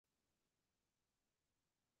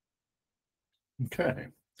Okay.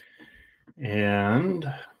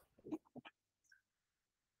 And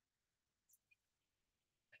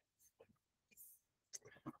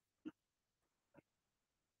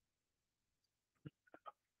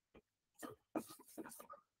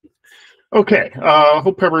okay,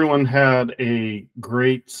 hope everyone had a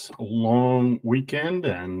great long weekend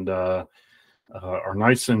and are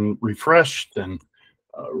nice and refreshed and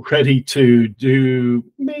ready to do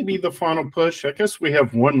maybe the final push. I guess we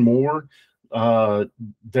have one more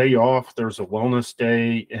day off. There's a wellness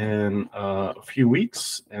day in a few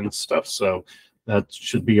weeks and stuff, so that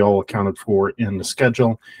should be all accounted for in the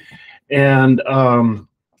schedule. And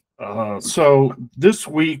so this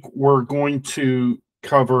week we're going to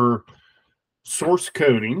cover source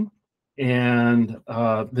coding and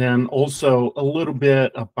then also a little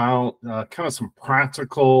bit about kind of some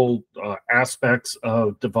practical aspects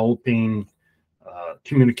of developing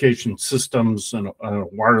communication systems in a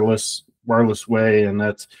wireless way, and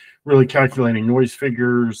that's really calculating noise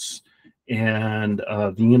figures and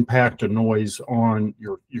the impact of noise on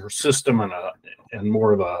your system in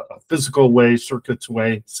more of a physical way, circuits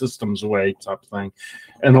way, systems way type of thing,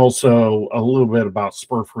 and also a little bit about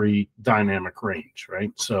spur-free dynamic range,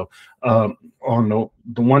 right? So on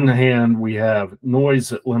the one hand, we have noise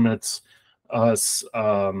that limits us,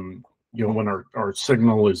 when our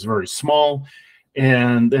signal is very small.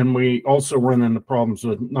 And then we also run into problems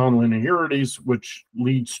with nonlinearities, which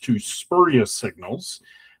leads to spurious signals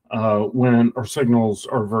when our signals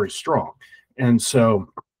are very strong. And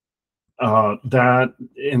so that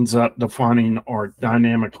ends up defining our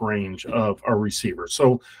dynamic range of our receiver.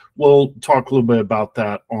 So we'll talk a little bit about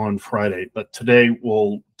that on Friday, but today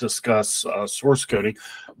we'll discuss source coding.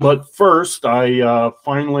 But first, I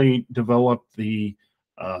finally developed the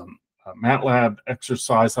Matlab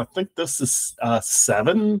exercise. I think this is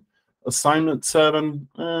assignment 7.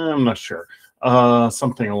 I'm not sure,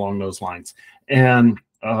 something along those lines. And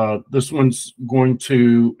this one's going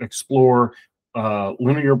to explore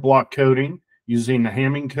linear block coding using the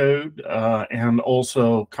Hamming code and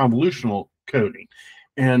also convolutional coding.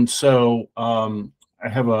 And so I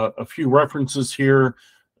have a few references here.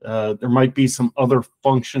 There might be some other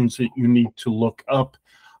functions that you need to look up.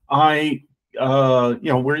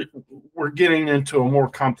 We're getting into a more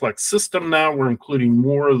complex system now. We're including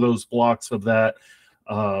more of those blocks of that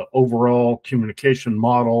overall communication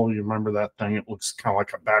model. You remember that thing? It looks kind of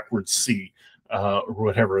like a backwards C or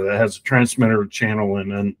whatever, that has a transmitter, channel,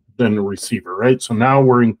 and then the receiver, right? So now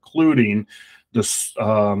we're including this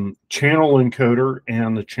channel encoder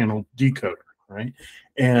and the channel decoder, right?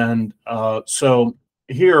 And so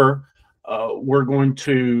here we're going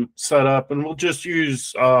to set up, and we'll just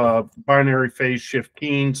use binary phase shift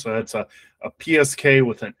keying. So that's a PSK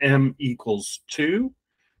with an M equals 2,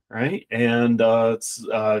 right? And it's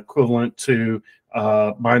equivalent to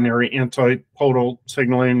binary antipodal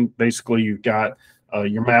signaling. Basically, you've got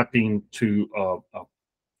your mapping to a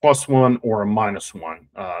 +1 or a -1,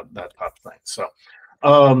 that type of thing. So,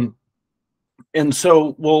 and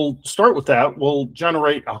so we'll start with that. We'll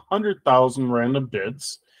generate 100,000 random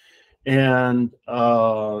bits and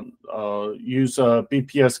use a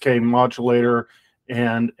BPSK modulator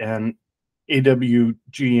and an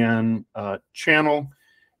AWGN channel.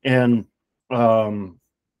 And let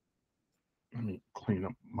me clean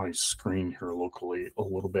up my screen here locally a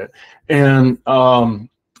little bit. And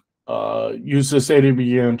use this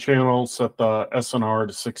AWGN channel, set the SNR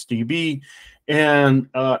to 6 dB, and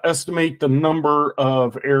estimate the number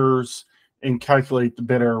of errors and calculate the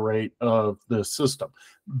bit error rate of the system.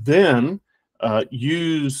 Then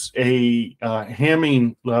use a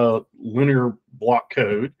Hamming linear block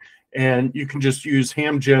code, and you can just use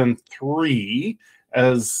HamGen3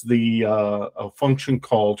 as the a function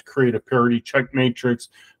called create a parity check matrix,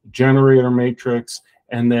 generator matrix,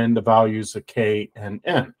 and then the values of K and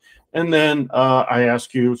N. And then I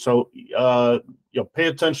ask you, so pay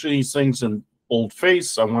attention to these things in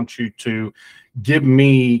boldface. I want you to give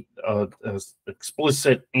me an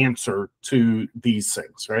explicit answer to these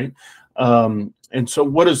things, right? And so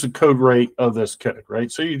what is the code rate of this code, right?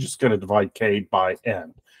 So you're just going to divide K by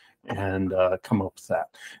N and come up with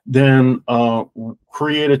that. Then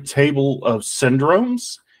create a table of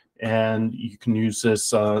syndromes, and you can use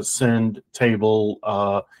this send table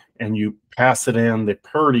and you pass it in the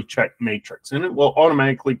parity check matrix, and it will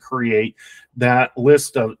automatically create that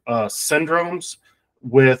list of syndromes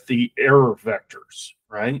with the error vectors,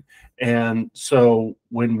 right? And so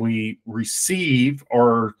when we receive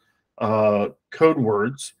our code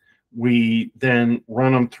words, we then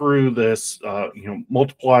run them through this,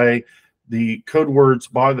 multiply the code words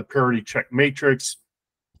by the parity check matrix,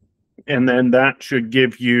 and then that should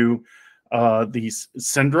give you these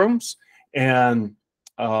syndromes. And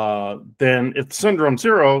then if syndrome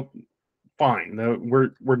 0, fine,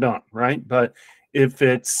 we're done, right? But if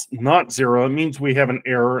it's not 0, it means we have an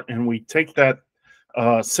error, and we take that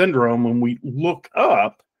syndrome and we look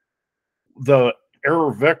up the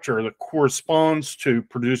error vector that corresponds to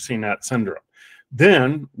producing that syndrome.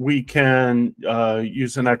 Then we can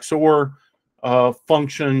use an XOR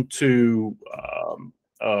function to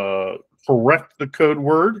correct the code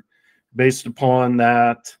word based upon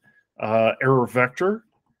that error vector.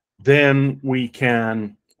 Then we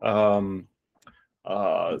can,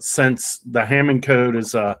 since the Hamming code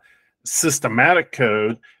is a systematic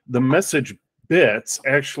code, the message bits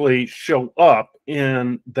actually show up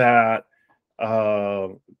in that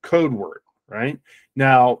code word, right?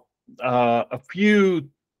 Now, a few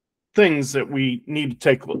things that we need to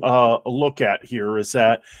take a look at here is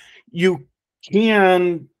that you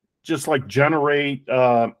can just like generate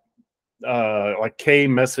like K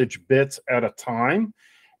message bits at a time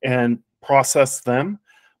and process them,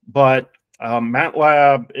 but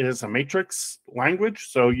Matlab is a matrix language,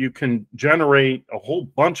 so you can generate a whole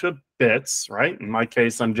bunch of bits, right? In my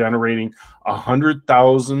case, I'm generating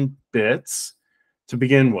 100,000 bits to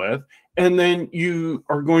begin with, and then you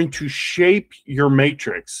are going to shape your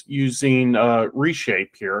matrix using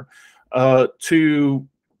reshape here to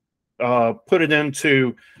put it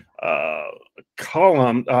into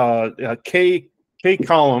column k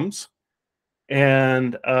columns,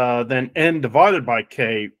 and then n divided by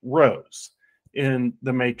k rows in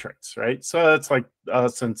the matrix, right? So it's like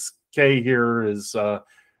since k here is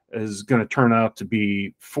going to turn out to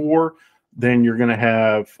be 4, then you're going to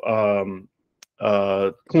have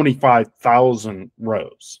 25,000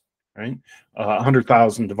 rows, right?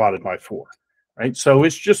 100,000 divided by 4, right? So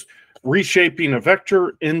it's just reshaping a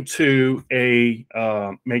vector into a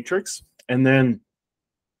matrix, and then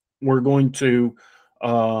we're going to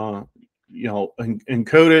encode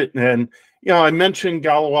it. And I mentioned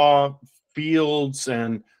Galois fields,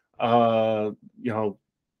 and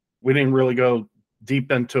we didn't really go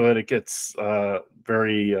deep into it. It gets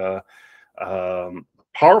very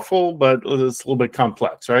powerful, but it's a little bit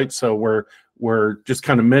complex, right? So we're just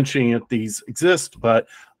kind of mentioning that these exist, but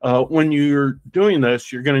when you're doing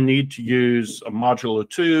this, you're going to need to use a modulo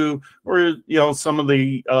 2, or some of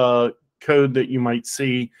the code that you might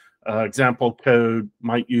see. Example code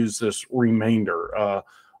might use this remainder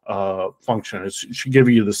function. It should give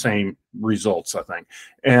you the same results, I think.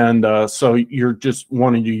 And so you're just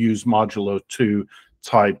wanting to use modulo 2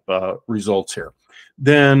 type results here.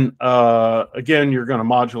 Then again, you're going to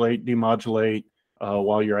modulate, demodulate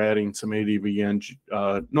while you're adding some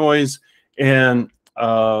ADVN noise, and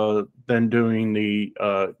then doing the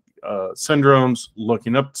syndromes,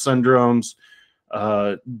 looking up syndromes,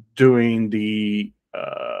 doing the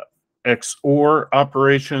XOR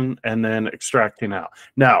operation, and then extracting out.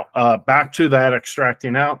 Now, back to that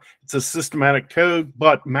extracting out. It's a systematic code,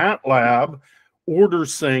 but Matlab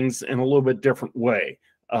orders things in a little bit different way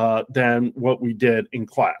than what we did in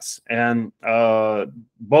class. And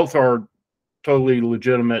both are totally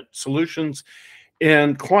legitimate solutions.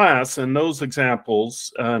 In class, in those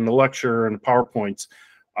examples, in the lecture and the PowerPoints,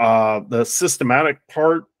 the systematic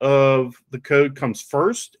part of the code comes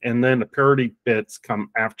first, and then the parity bits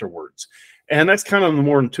come afterwards. And that's kind of the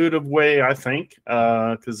more intuitive way, I think,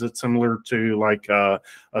 because it's similar to like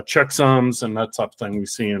checksums and that type of thing we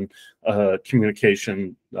see in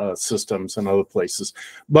communication systems and other places.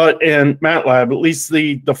 But in MATLAB, at least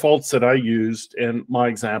the defaults that I used in my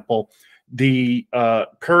example, the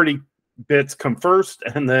parity bits come first,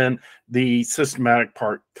 and then the systematic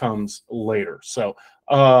part comes later. So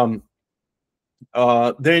then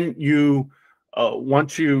you,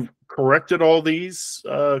 once you've corrected all these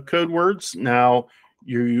code words, now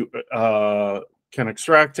you can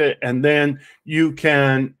extract it, and then you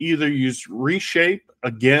can either use reshape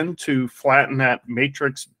again to flatten that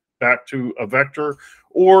matrix back to a vector,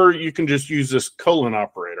 or you can just use this colon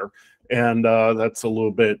operator, and that's a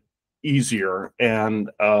little bit easier.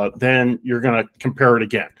 And then you're going to compare it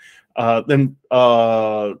again. Then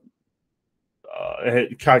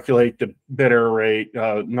calculate the bit error rate,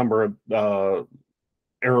 number of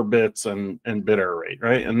error bits, and bit error rate,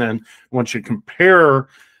 right? And then once you compare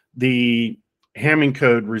the Hamming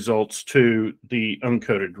code results to the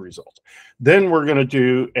uncoded results, then we're going to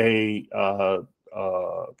do a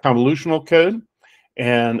convolutional code,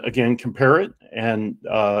 and again compare it. And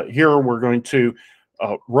here we're going to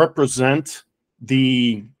represent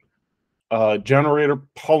the generator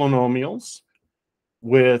polynomials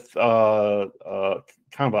with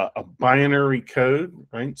kind of a binary code,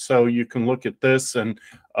 right? So you can look at this, and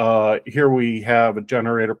here we have a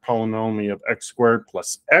generator polynomial of x squared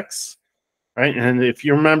plus x, right? And if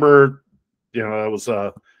you remember, you know, it was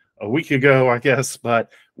a week ago, I guess,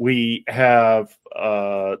 but we have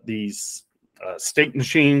these state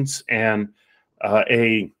machines and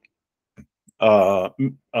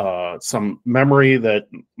some memory that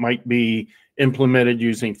might be implemented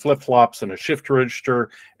using flip-flops and a shift register,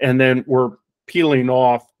 and then we're peeling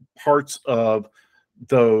off parts of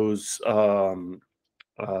those you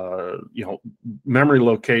know, memory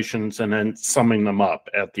locations and then summing them up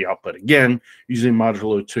at the output, again using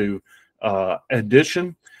modulo 2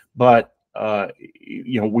 addition. But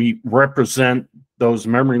you know, we represent those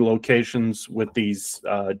memory locations with these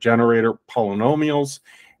generator polynomials,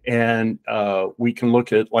 and we can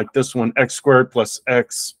look at, like this one, x squared plus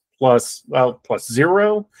x plus, well, plus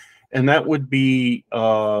 0, and that would be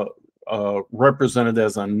represented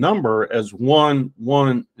as a number as 1,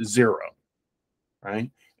 1, 0,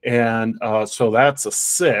 right? And so that's a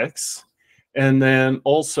 6. And then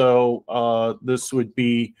also this would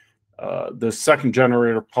be the second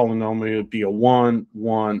generator polynomial would be a 1,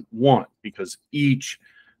 1, 1, because each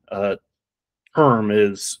term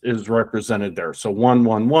is represented there. So 1,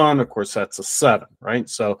 1, 1, of course, that's a 7, right?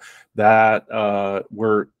 So that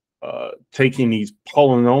we're taking these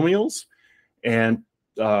polynomials and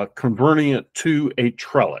converting it to a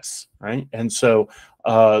trellis, right? And so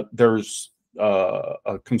there's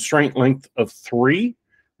a constraint length of 3,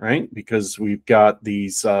 right? Because we've got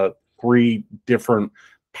these 3 different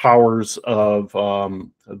powers of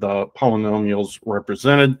the polynomials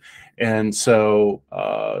represented. And so,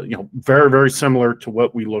 you know, very, very similar to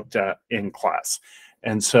what we looked at in class.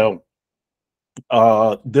 And so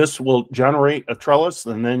this will generate a trellis,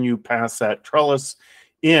 and then you pass that trellis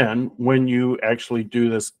in when you actually do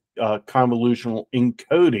this convolutional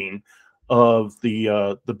encoding of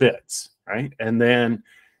the bits, right? And then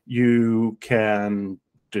you can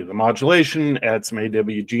do the modulation, add some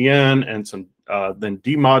AWGN and some then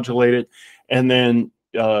demodulate it, and then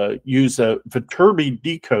use a Viterbi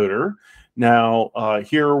decoder. Now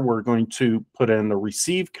here we're going to put in the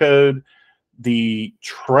receive code, the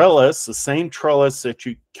trellis, the same trellis that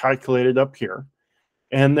you calculated up here.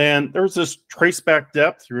 And then there's this traceback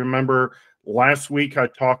depth. You remember last week I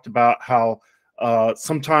talked about how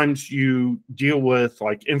sometimes you deal with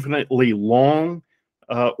like infinitely long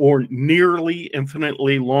or nearly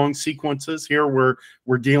infinitely long sequences. Here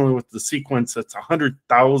we're dealing with the sequence that's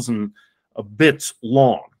 100,000 bits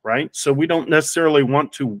long, right? So we don't necessarily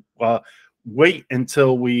want to wait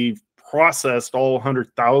until we've processed all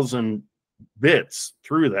 100,000 bits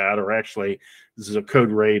through that, or actually this is a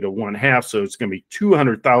code rate of 1/2, so it's going to be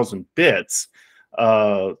 200,000 bits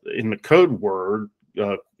in the code word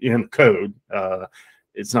in code.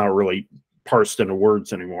 It's not really parsed into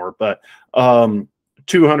words anymore, but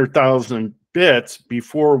 200,000 bits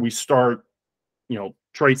before we start, you know,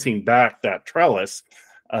 tracing back that trellis.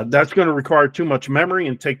 That's going to require too much memory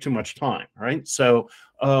and take too much time, right? So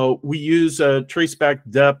we use a traceback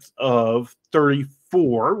depth of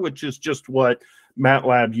 34, which is just what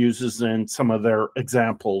Matlab uses in some of their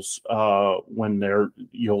examples when they're,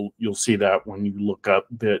 you'll see that when you look up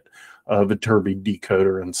Viterbi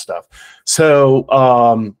decoder and stuff. So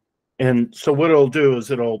and so what it'll do is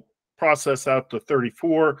it'll process out to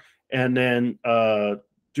 34 and then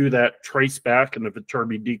do that trace back in the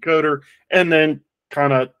Viterbi decoder, and then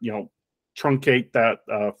kind of, you know, truncate that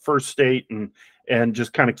first state and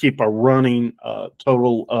just kind of keep a running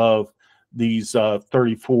total of these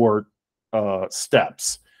 34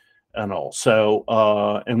 steps and all. So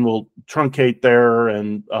and we'll truncate there,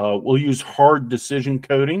 and we'll use hard decision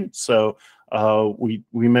coding. So we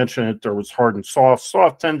mentioned that there was hard and soft.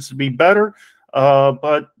 Soft tends to be better,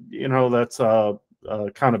 but you know, that's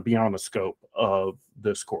kind of beyond the scope of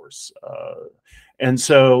this course. And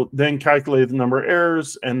so then calculate the number of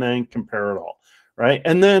errors and then compare it all, right?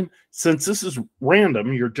 And then since this is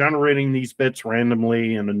random, you're generating these bits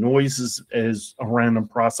randomly, and the noise is a random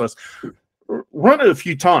process. Run it a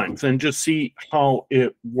few times and just see how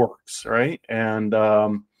it works, right? And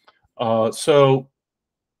so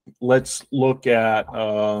let's look at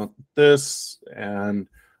this, and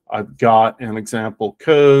I've got an example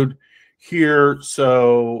code here,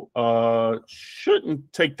 so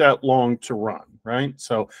shouldn't take that long to run, right?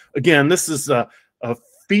 So again, this is a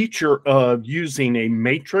feature of using a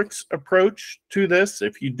matrix approach to this.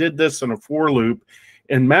 If you did this in a for loop,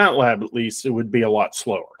 in Matlab at least, it would be a lot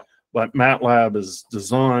slower. But Matlab is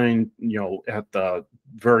designed, you know, at the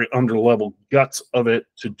very underlevel guts of it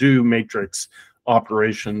to do matrix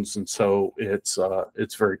operations, and so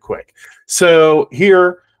it's very quick. So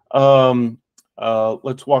here,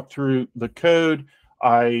 let's walk through the code.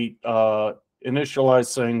 I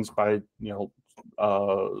initialize things by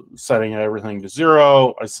setting everything to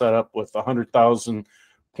 0. I set up with 100,000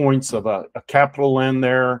 points of a capital N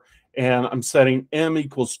there, and I'm setting M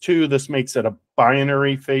equals 2. This makes it a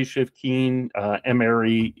binary phase shift keying,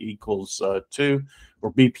 MRE equals 2,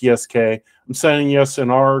 or BPSK. I'm setting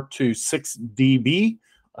SNR to 6 dB.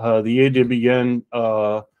 The AWN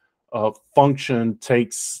function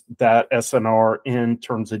takes that SNR in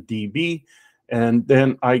terms of dB, and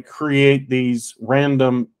then I create these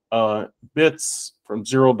random bits from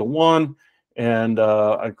 0 to 1, and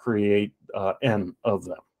I create N of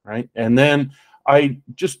them, right? And then I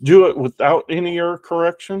just do it without any error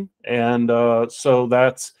correction, and so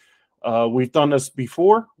that's we've done this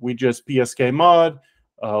before. We just PSK mod.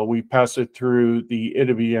 We pass it through the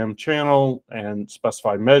AWM channel and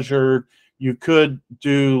specify measured. You could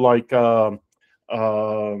do like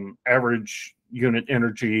average unit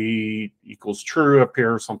energy equals true up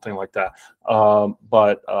here, something like that.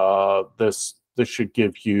 But this should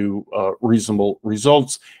give you reasonable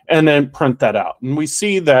results, and then print that out. And we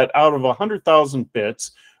see that out of 100,000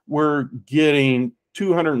 bits, we're getting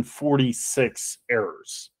 246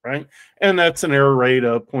 errors, right? And that's an error rate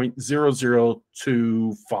of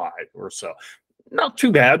 0.0025 or so. Not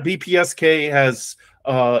too bad. BPSK has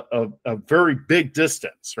a very big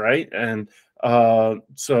distance, right? And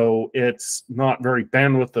so it's not very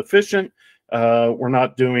bandwidth efficient. We're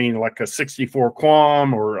not doing like a 64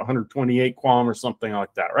 QAM or 128 QAM or something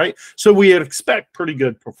like that, right? So we expect pretty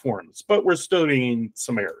good performance, but we're still getting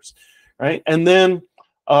some errors, right? And then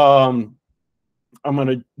I'm going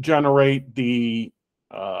to generate the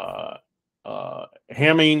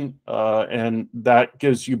hamming, and that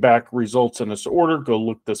gives you back results in this order. Go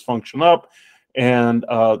look this function up, and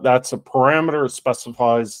that's a parameter. It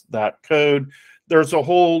specifies that code. There's a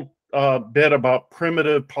whole bit about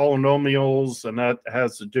primitive polynomials, and that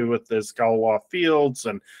has to do with this Galois fields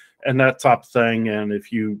and that type of thing. And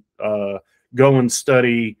if you go and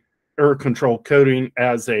study error control coding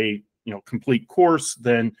as a complete course,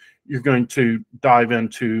 then you're going to dive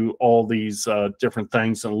into all these different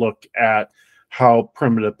things and look at how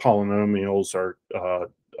primitive polynomials are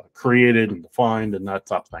created and defined and that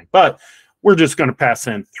type of thing. But we're just going to pass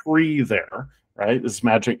in 3 there, right? This is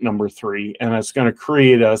magic number 3, and it's going to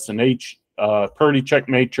create us an parity check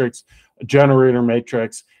matrix, a generator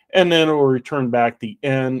matrix, and then it will return back the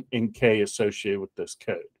N and K associated with this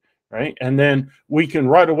code, right? And then we can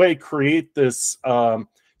right away create this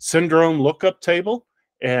syndrome lookup table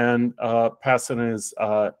and pass it as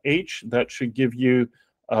H. That should give you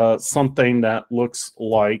something that looks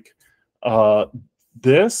like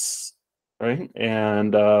this, right?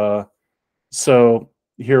 And so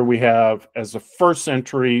here we have, as a first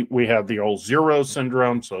entry, we have the old 0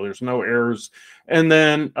 syndrome, so there's no errors. And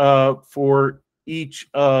then for each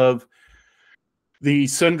of the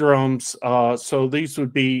syndromes, so these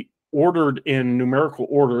would be ordered in numerical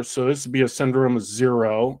order. So this would be a syndrome of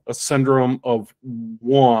 0, a syndrome of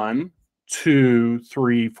 1, 2,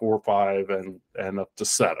 3, 4, 5, and up to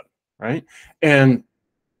 7, right? And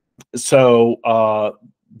so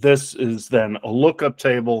this is then a lookup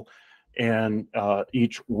table, and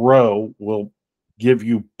each row will give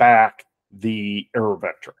you back the error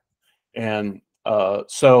vector. And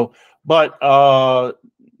but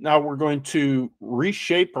now we're going to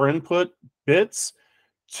reshape our input bits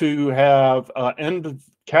to have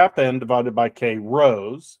cap n divided by k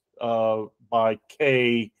rows by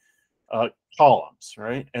k columns,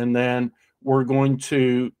 right? And then we're going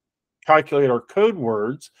to calculate our code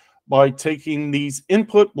words by taking these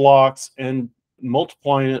input blocks and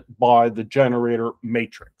multiplying it by the generator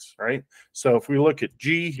matrix, right? So if we look at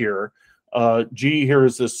G here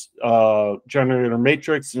is this generator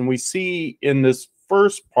matrix, and we see in this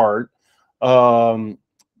first part,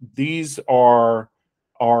 these are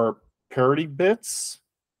our parity bits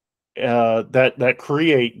that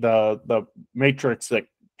create the matrix that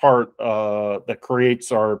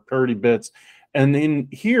creates our parity bits. And in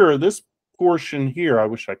here, this portion here, I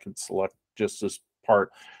wish I could select just this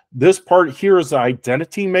part. This part here is the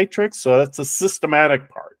identity matrix, so that's a systematic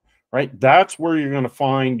part, right? That's where you're going to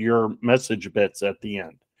find your message bits at the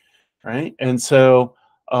end, right? And so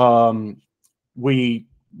we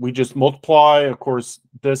just multiply. Of course,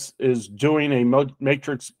 this is doing a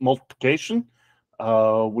matrix multiplication.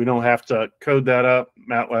 We don't have to code that up.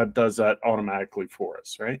 Matlab does that automatically for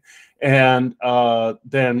us, right? And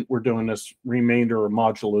then we're doing this remainder or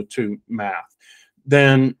modulo 2 math.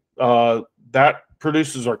 Then that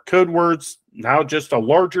produces our code words, now just a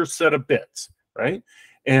larger set of bits, right?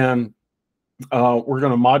 And we're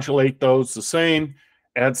going to modulate those the same,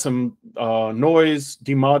 add some noise,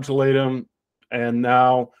 demodulate them, and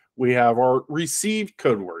now we have our received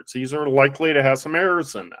code words. These are likely to have some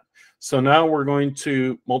errors in them. So now we're going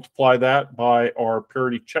to multiply that by our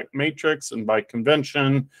parity check matrix, and by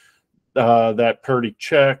convention, that parity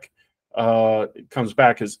check it comes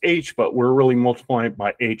back as H, but we're really multiplying it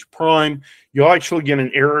by H prime. You'll actually get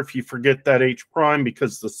an error if you forget that H prime,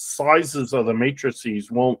 because the sizes of the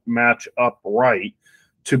matrices won't match up right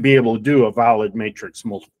to be able to do a valid matrix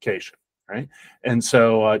multiplication, right? And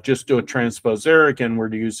so just do a transpose error. Again,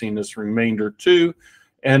 we're using this remainder 2,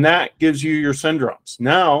 and that gives you your syndromes.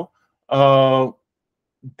 Now,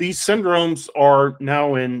 these syndromes are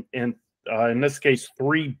now in this case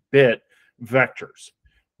 3-bit vectors.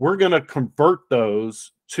 We're going to convert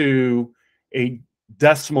those to a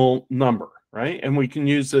decimal number, right? And we can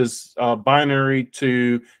use this binary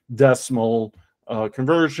to decimal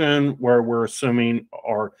conversion, where we're assuming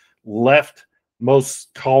our leftmost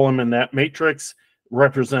column in that matrix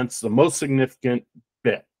represents the most significant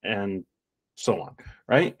bit, and so on,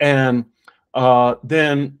 right? And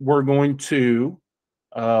then we're going to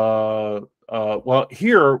well,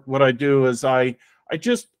 here what I do is I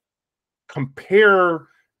just compare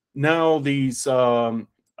now these. I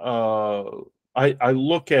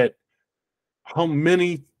look at how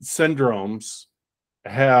many syndromes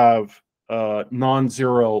have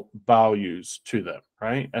non-zero values to them,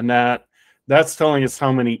 right? And that's telling us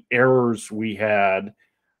how many errors we had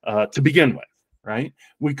to begin with, right?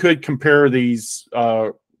 We could compare these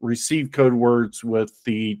received code words with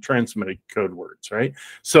the transmitted code words, right?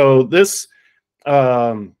 So this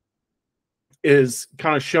is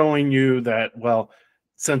kind of showing you that, well,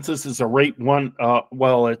 since this is a rate 1,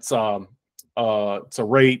 well, it's a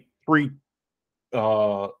rate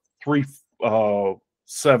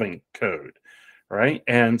 337 code, right?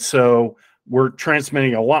 And so we're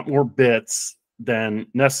transmitting a lot more bits than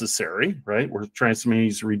necessary, right? We're transmitting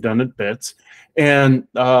these redundant bits, and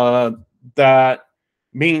that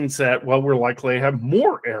means that, well, we're likely to have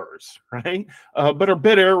more errors, right? But our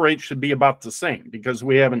bit error rate should be about the same, because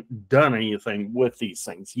we haven't done anything with these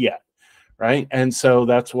things yet, right? And so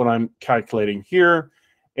that's what I'm calculating here.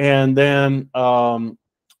 And then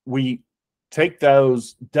we take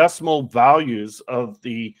those decimal values of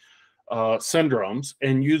the syndromes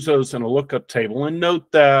and use those in a lookup table. And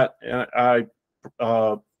note that I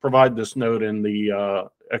provide this note in the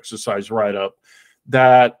exercise write-up,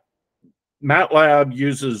 that Matlab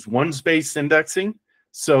uses ones-based indexing.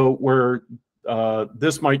 So where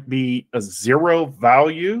this might be a 0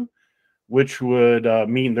 value, which would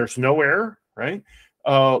mean there's no error, right?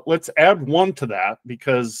 Let's add 1 to that,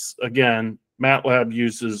 because again, Matlab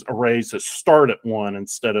uses arrays that start at 1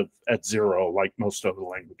 instead of at 0, like most other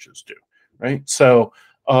languages do, right? So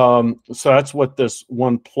so that's what this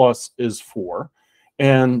 1 plus is for.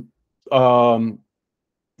 And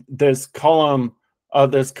this column,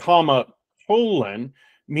 this comma colon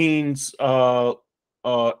means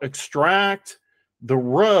extract the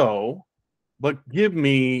row, but give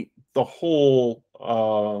me the whole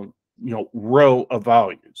row of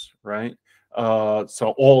values, right?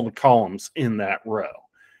 So all the columns in that row.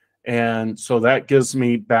 And so that gives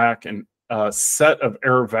me back a set of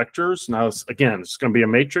error vectors. Now, again, it's going to be a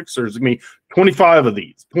matrix. There's going to be 25 of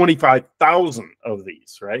these, 25,000 of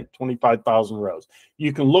these, right? 25,000 rows.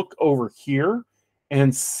 You can look over here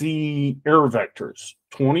and see error vectors,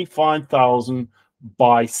 25,000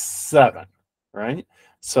 by 7, right?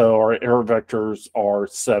 So our error vectors are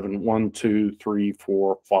 7, 1, 2, 3,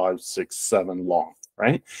 4, 5, 6, 7 long,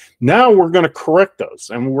 right? Now we're going to correct those,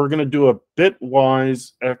 and we're going to do a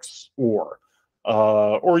bitwise XOR.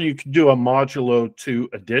 Or you could do a modulo 2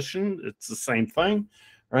 addition. It's the same thing,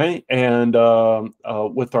 right? And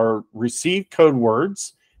with our received code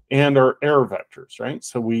words and our error vectors, right?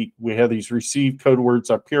 So we have these received code words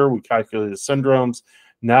up here. We calculated the syndromes.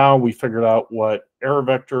 Now we figured out what error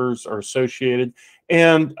vectors are associated.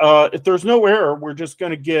 And if there's no error, we're just going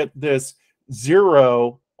to get this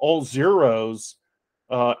 0, all zeros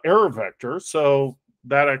error vector. So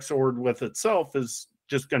that XORed with itself is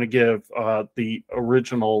just going to give the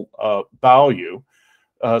original value.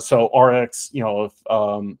 So RX, if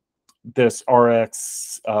this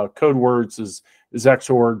RX code words is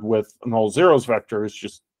XORed with an all zeros vector, it's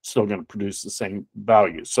just still going to produce the same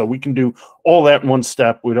value. So we can do all that in one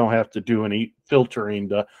step. We don't have to do any filtering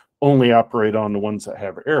to only operate on the ones that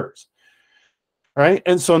have errors. Right,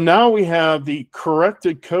 and so now we have the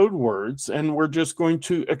corrected code words, and we're just going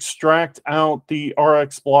to extract out the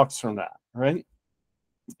RX blocks from that, right?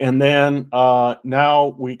 And then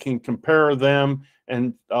now we can compare them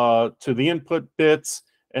and to the input bits.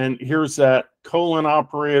 And here's that colon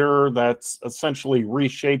operator that's essentially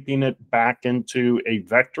reshaping it back into a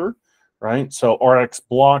vector, right? So RX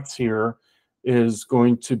blocks here is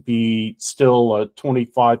going to be still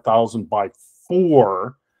 25,000 by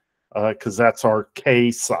 4 because that's our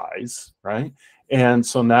K size, right? And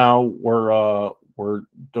so now we're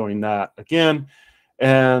doing that again.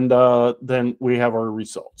 And then we have our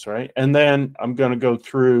results, right? And then I'm going to go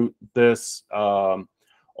through this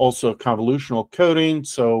also convolutional coding.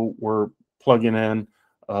 So we're plugging in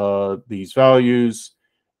these values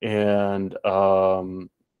and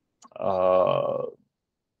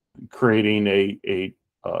creating a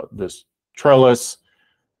this trellis,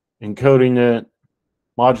 encoding it,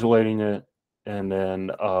 modulating it, and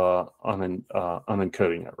then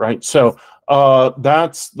unencoding it, right? So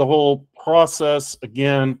that's the whole process.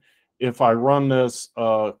 Again, if I run this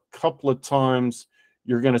a couple of times,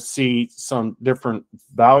 you're going to see some different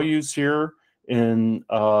values here in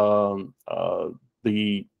the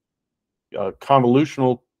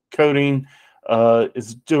convolutional coding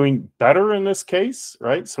is doing better in this case,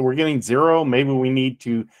 right? So we're getting 0. Maybe we need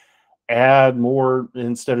to add more.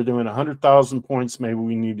 Instead of doing 100,000 points, maybe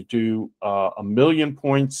we need to do 1,000,000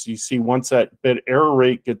 points. You see, once that bit error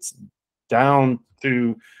rate gets down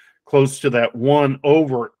to close to that 1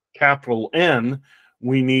 over capital N,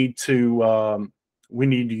 we need to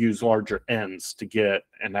use larger n's to get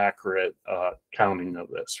an accurate counting of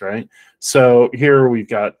this, right? So here we've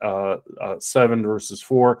got 7 versus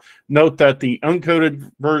 4. Note that the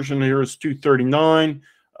uncoded version here is 239.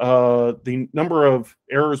 The number of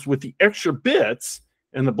errors with the extra bits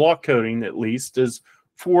in the block coding, at least, is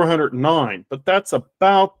 409, but that's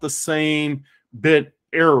about the same bit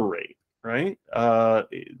error rate, right?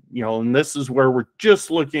 And this is where we're just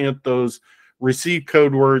looking at those receive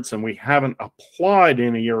code words, and we haven't applied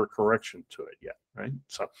any error correction to it yet, right?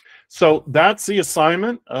 So that's the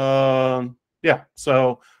assignment. Yeah.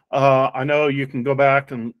 So I know you can go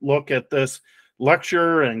back and look at this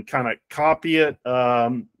lecture and kind of copy it,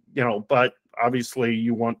 but obviously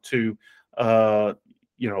you want to,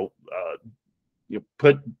 you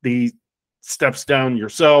put the steps down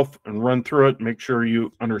yourself and run through it, make sure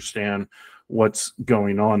you understand what's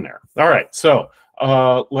going on there. All right, so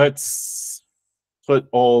let's put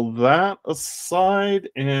all that aside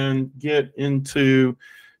and get into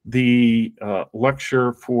the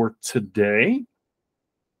lecture for today.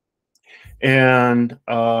 And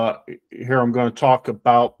here I'm going to talk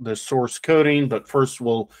about the source coding, but first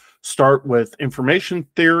we'll start with information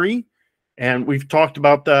theory. And we've talked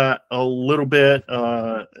about that a little bit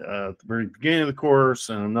at the very beginning of the course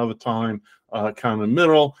and another time kind of in the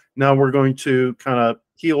middle. Now we're going to kind of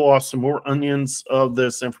peel off some more onions of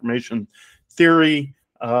this information theory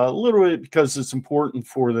a little bit because it's important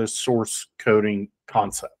for the source coding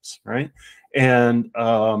concepts, right? And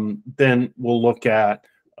then we'll look at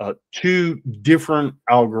 2 different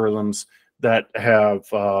algorithms that have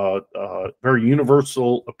very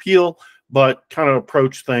universal appeal, but kind of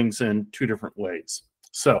approach things in 2 different ways.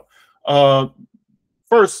 So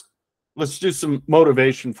first, let's do some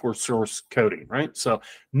motivation for source coding, right? So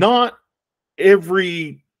not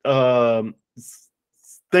every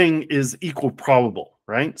thing is equal probable,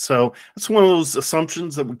 right? So that's one of those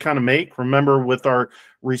assumptions that we kind of make. Remember, with our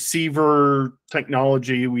receiver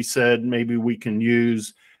technology, we said maybe we can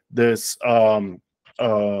use this maximal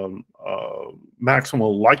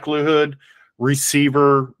likelihood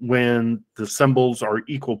receiver when the symbols are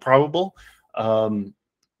equal probable, but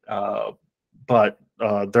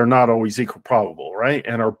they're not always equal probable, right?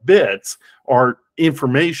 And our bits are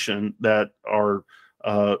information that our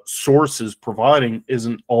source is providing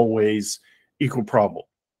isn't always equal probable.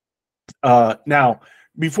 Now,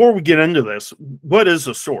 before we get into this, what is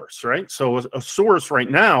a source, right? So a source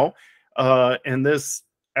right now, in this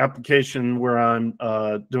application where I'm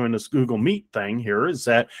doing this Google Meet thing here, is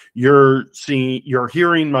that you're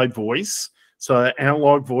hearing my voice. So that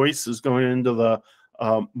analog voice is going into the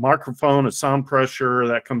microphone. A sound pressure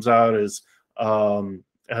that comes out as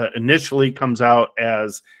initially comes out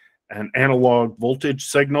as an analog voltage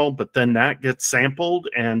signal, but then that gets sampled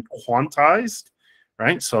and quantized,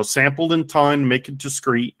 right? So sampled in time, make it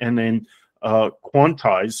discrete, and then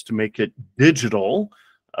quantized to make it digital,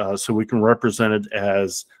 so we can represent it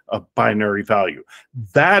as a binary value.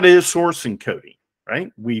 That is source encoding, right?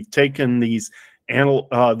 We've taken these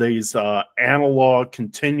analog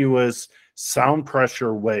continuous sound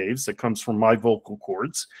pressure waves that comes from my vocal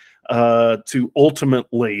cords to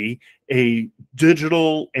ultimately a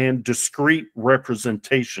digital and discrete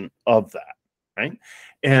representation of that, right?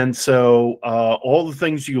 And so all the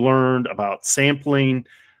things you learned about sampling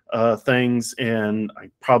things in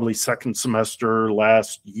probably second semester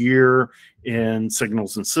last year in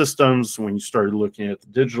signals and systems, when you started looking at the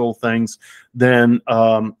digital things, then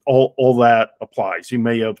all that applies. You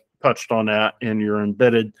may have touched on that in your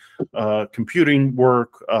embedded computing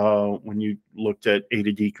work when you looked at A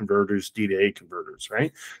to D converters, D to A converters,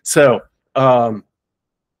 right? So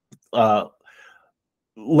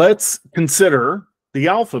let's consider the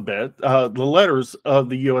alphabet, the letters of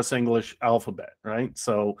the U.S. English alphabet, right?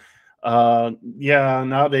 So, yeah,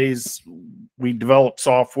 nowadays we develop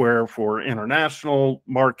software for international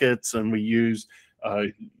markets, and we use,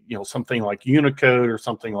 something like Unicode or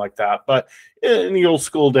something like that. But in the old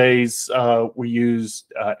school days, we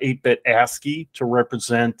used 8-bit ASCII to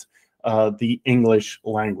represent the English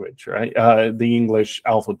language, right? The English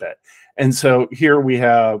alphabet. And so here we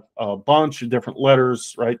have a bunch of different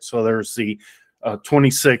letters, right? So there's the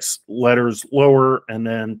 26 letters lower and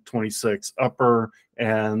then 26 upper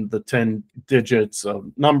and the 10 digits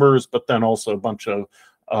of numbers, but then also a bunch of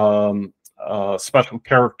special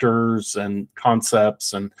characters and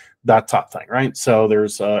concepts and that type of thing, right? So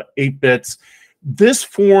there's 8 bits. This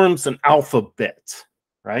forms an alphabet,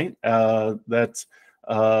 right? That's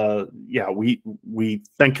we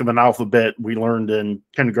think of an alphabet we learned in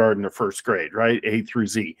kindergarten or first grade, right? A through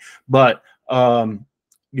Z. But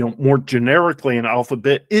more generically, an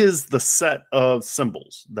alphabet is the set of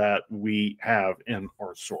symbols that we have in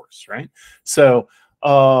our source, right? So,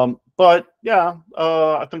 but yeah,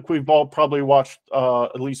 I think we've all probably watched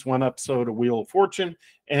at least one episode of Wheel of Fortune,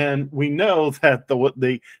 and we know that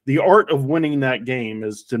the art of winning that game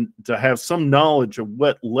is to have some knowledge of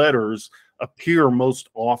what letters appear most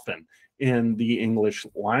often in the English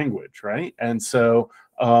language, right? And so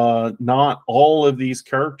not all of these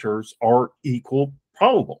characters are equal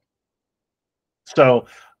probable. So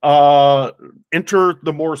enter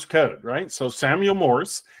the Morse code, right? So Samuel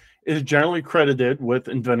Morse is generally credited with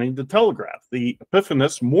inventing the telegraph. The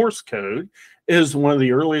Epiphanous Morse code is one of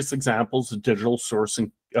the earliest examples of digital source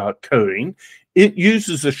coding. It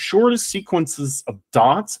uses the shortest sequences of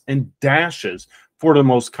dots and dashes for the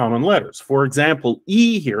most common letters. For example,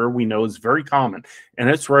 E here we know is very common, and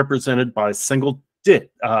it's represented by a single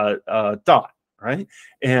dot, right?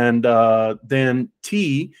 And then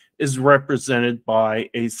T is represented by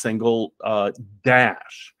a single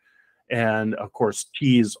dash. And of course,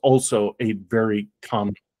 T is also a very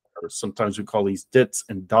common letter. Sometimes we call these dits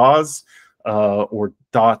and das, or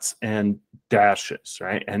dots and dashes,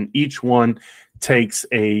 right? And each one takes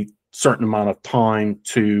a certain amount of time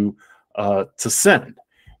to send.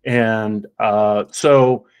 And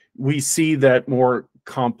so we see that more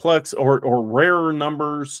complex or rarer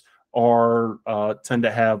numbers tend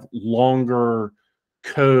to have longer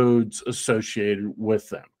codes associated with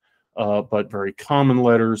them. But very common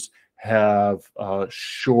letters have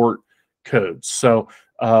short codes. So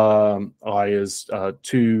I is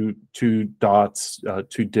two dots,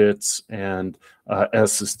 2 dits, and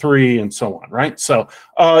S is 3, and so on, right? So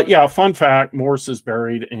yeah, fun fact, Morse is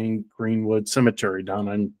buried in Greenwood Cemetery down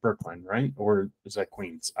in Brooklyn, right? Or is that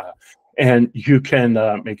Queens? And you can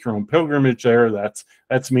make your own pilgrimage there.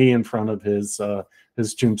 That's me in front of his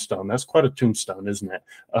tombstone. That's quite a tombstone, isn't it?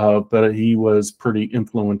 But he was pretty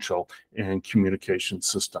influential in communication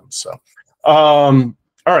systems. So,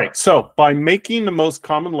 all right. So by making the most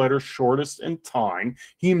common letter shortest in time,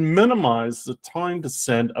 he minimized the time to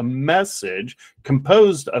send a message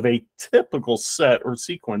composed of a typical set or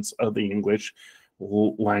sequence of the English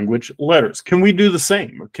language letters. Can we do the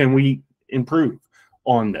same? Or can we improve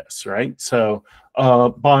on this, right? So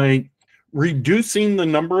by reducing the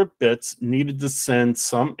number of bits needed to send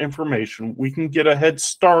some information, we can get a head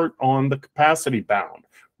start on the capacity bound.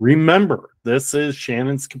 Remember, this is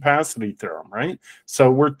Shannon's capacity theorem, right? So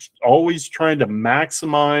we're always trying to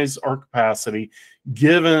maximize our capacity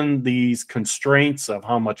given these constraints of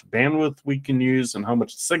how much bandwidth we can use and how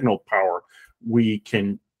much signal power we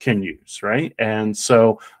can use, right? And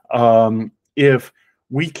so if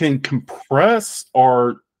we can compress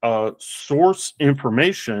our source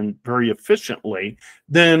information very efficiently,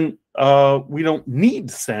 then we don't need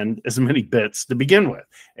to send as many bits to begin with.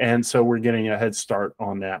 And so we're getting a head start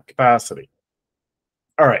on that capacity.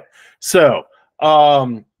 All right, so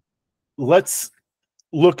let's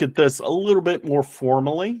look at this a little bit more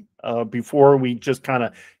formally before we just kind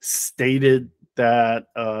of stated that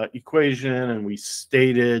equation, and we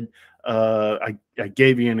stated I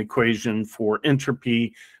gave you an equation for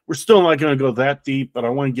entropy. We're still not going to go that deep, but I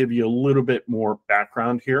want to give you a little bit more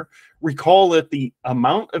background here. Recall that the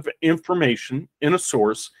amount of information in a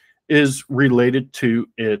source is related to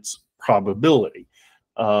its probability.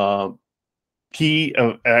 P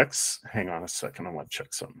of X, hang on a second, I want to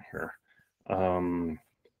check something here.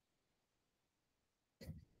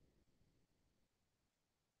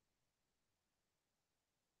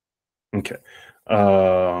 Okay.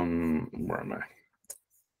 Where am I?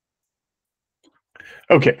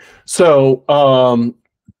 Okay. So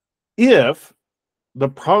if the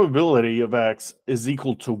probability of X is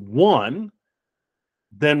equal to 1,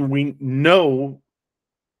 then we know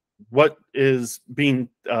what is being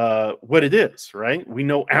what it is, right? We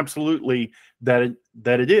know absolutely that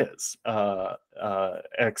it is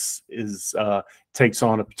X is takes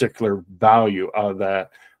on a particular value of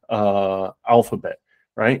that alphabet,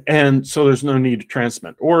 right? And so there's no need to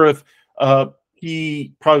transmit. Or if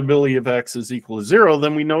P probability of X is equal to 0,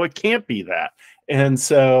 then we know it can't be that. And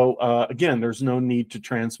so again, there's no need to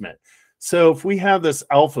transmit. So if we have this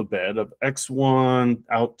alphabet of X1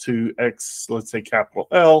 out to X, let's say capital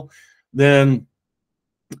L, then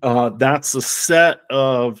that's a set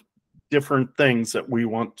of different things that we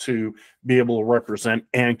want to be able to represent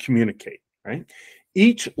and communicate, right?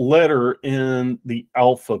 Each letter in the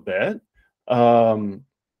alphabet, did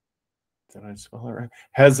I spell it right?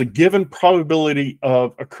 Has a given probability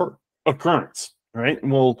of occurrence, right?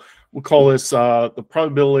 And we'll call this the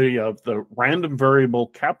probability of the random variable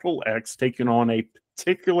capital X taking on a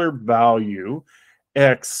particular value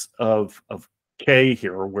X of K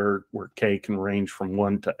here, where K can range from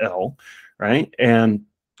 1 to L, right? And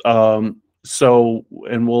so,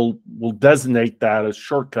 and we'll designate that as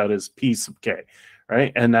shortcut as P sub K,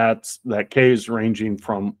 right? And that K is ranging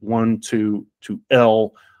from 1 to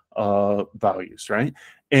L values, right?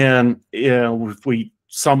 And if we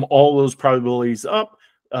sum all those probabilities up,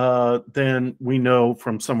 then we know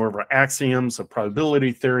from some of our axioms of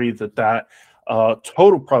probability theory that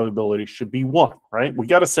total probability should be 1, right? We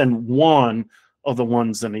got to send one of the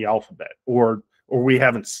ones in the alphabet, or we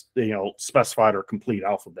haven't specified our complete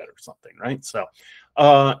alphabet or something, right? So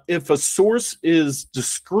if a source is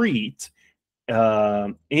discrete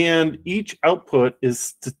and each output is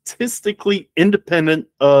statistically independent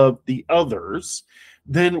of the others,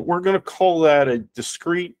 then we're going to call that a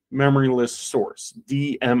discrete memoryless source,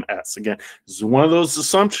 DMS. Again, this is one of those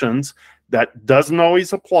assumptions that doesn't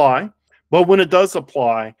always apply, but when it does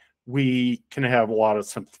apply, we can have a lot of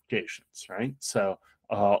simplifications, right? So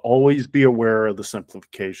always be aware of the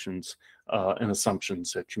simplifications and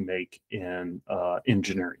assumptions that you make in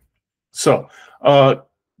engineering. So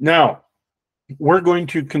now we're going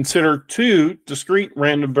to consider two discrete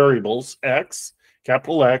random variables, X,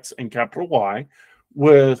 capital X, and capital Y,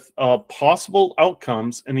 with possible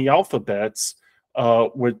outcomes in the alphabets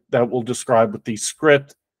that we'll describe with the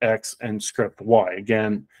script X and script Y.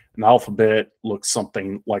 Again, an alphabet looks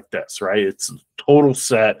something like this, right? It's a total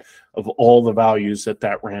set of all the values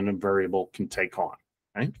that random variable can take on,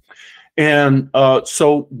 right? And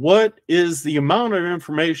so what is the amount of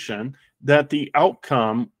information that the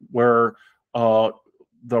outcome where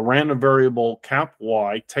the random variable cap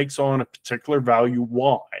Y takes on a particular value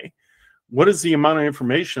Y? What is the amount of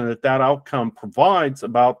information that outcome provides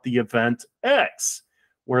about the event X,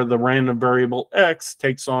 where the random variable X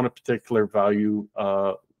takes on a particular value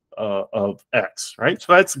of X, right?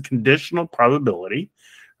 So that's a conditional probability,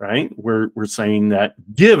 right? We're saying that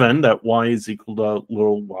given that Y is equal to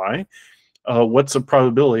little y, what's the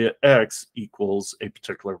probability that X equals a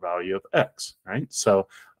particular value of X, right? So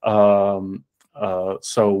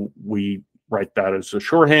so we write that as a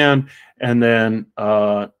shorthand, and then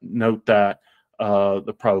note that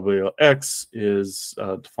the probability of X is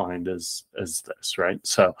defined as this, right?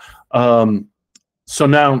 So so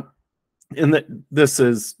now, this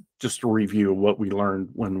is just a review of what we learned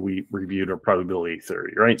when we reviewed our probability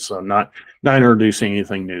theory, right? So not introducing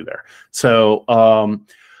anything new there. So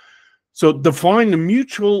so define the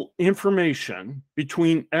mutual information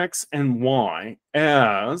between X and Y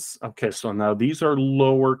as, okay, so now these are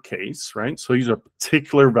lowercase, right? So these are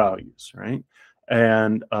particular values, right?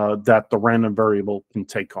 And that the random variable can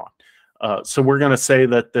take on. So we're going to say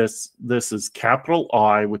that this is capital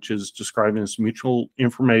I, which is describing this mutual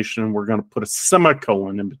information. We're going to put a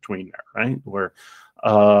semicolon in between there, right? Where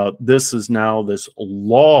this is now this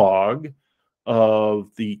log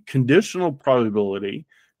of the conditional probability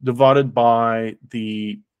divided by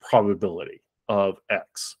the probability of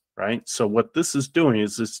X, right? So what this is doing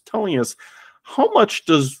is it's telling us how much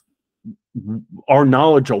does our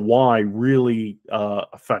knowledge of Y really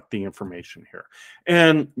affect the information here.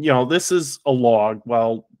 And, this is a log.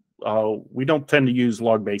 Well, we don't tend to use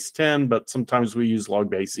log base 10, but sometimes we use log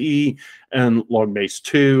base E and log base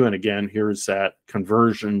 2. And again, here's that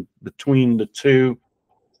conversion between the two.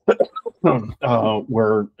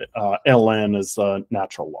 where ln is the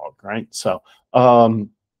natural log, right? So,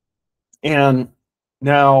 and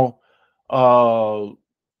now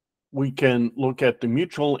we can look at the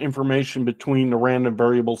mutual information between the random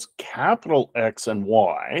variables capital X and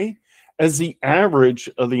Y as the average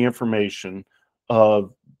of the information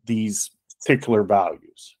of these particular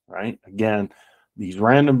values, right? Again, these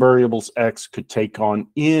random variables X could take on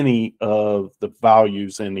any of the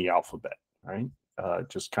values in the alphabet, right?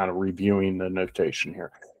 Just kind of reviewing the notation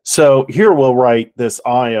here. So here we'll write this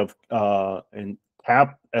I of in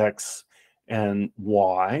cap X and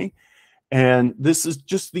Y. And this is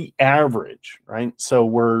just the average, right? So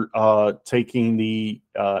we're taking the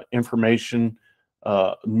information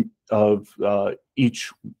of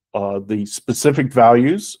each the specific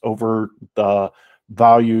values over the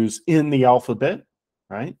values in the alphabet,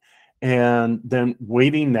 right? And then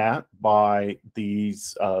weighting that by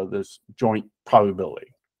these this joint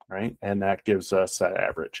probability, right? And that gives us that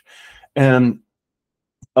average. And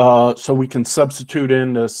so we can substitute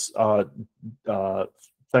in this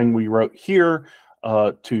thing we wrote here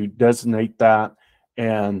to designate that,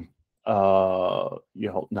 and you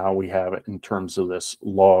know, now we have it in terms of this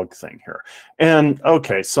log thing here. And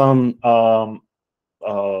okay, some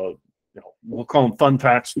you know, we'll call them fun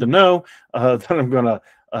facts to know that I'm going to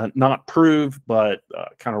not prove, but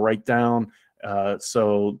kind of write down.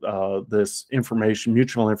 So this information,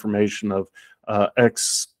 mutual information of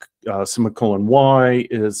X semicolon Y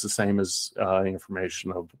is the same as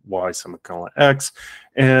information of Y semicolon X.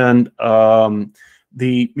 And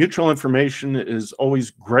the mutual information is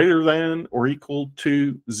always greater than or equal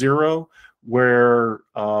to 0, where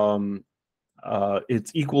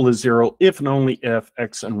it's equal to 0 if and only if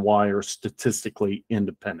X and Y are statistically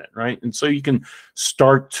independent, right? And so you can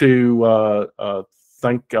start to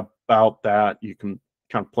think about that. You can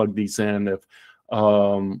kind of plug these in. If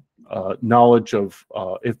knowledge of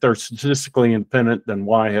if they're statistically independent, then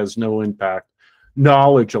Y has no impact.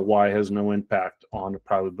 Knowledge of Y has no impact on the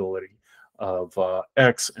probability of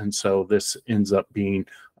X, and so this ends up being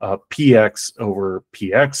px over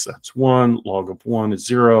px. That's 1. Log of 1 is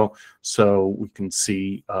 0. So we can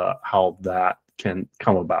see how that can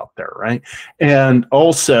come about there, right? And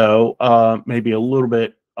also maybe a little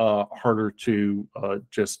bit harder to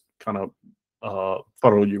just kind of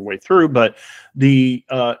funnel your way through, but the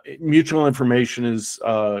mutual information is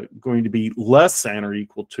going to be less than or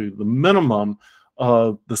equal to the minimum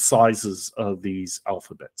of the sizes of these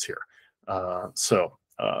alphabets here. All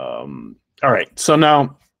right, so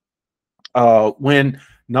now when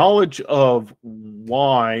knowledge of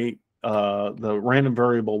Y, the random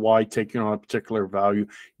variable Y taking on a particular value,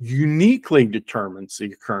 uniquely determines the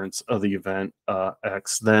occurrence of the event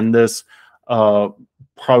X, then this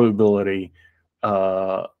probability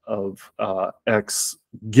of X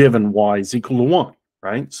given Y is equal to 1,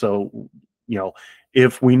 right? So, you know,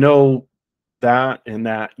 if we know that and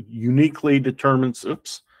that uniquely determines,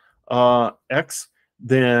 X,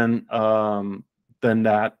 then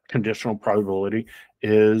that conditional probability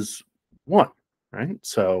is 1, right?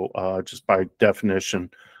 So just by definition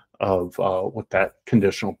of what that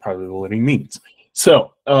conditional probability means.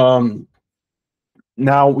 So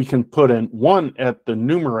now we can put in 1 at the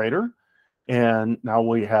numerator, and now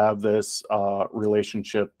we have this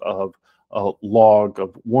relationship of a log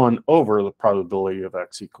of 1 over the probability of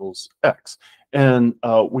X equals X. And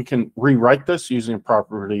we can rewrite this using a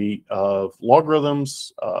property of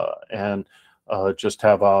logarithms and just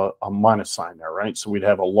have a minus sign there, right? So we'd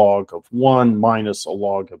have a log of 1 minus a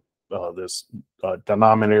log of this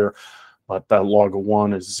denominator, but that log of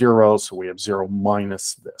 1 is 0, so we have 0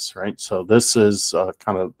 minus this, right? So this is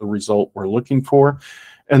kind of the result we're looking for.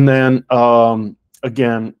 And then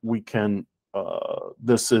again, we can,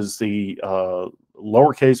 this is the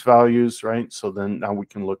lowercase values, right? So then now we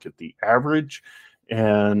can look at the average,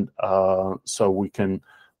 and so we can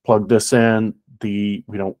plug this in. We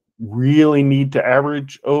don't really need to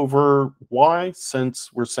average over Y,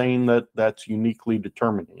 since we're saying that that's uniquely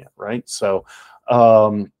determining it, right? So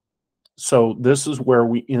so this is where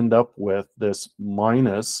we end up with this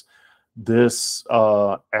minus this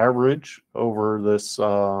average over this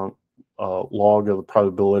log of the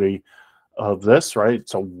probability of this, right?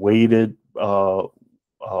 It's a weighted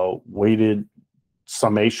weighted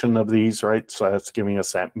summation of these, right? So that's giving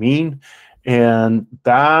us that mean, and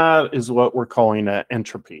that is what we're calling an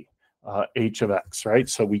entropy, h of x, right?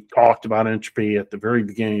 So we talked about entropy at the very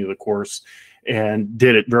beginning of the course and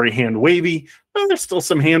did it very hand wavy. Well, there's still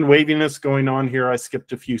some hand waviness going on here. I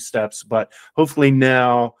skipped a few steps, but hopefully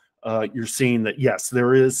now you're seeing that yes,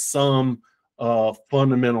 there is some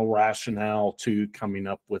fundamental rationale to coming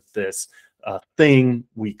up with this thing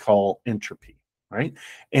we call entropy, right?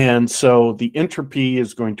 And so the entropy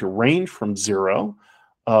is going to range from 0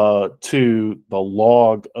 to the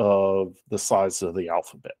log of the size of the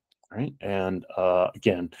alphabet, right? And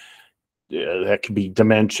again, that can be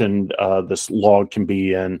dimensioned. This log can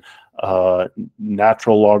be in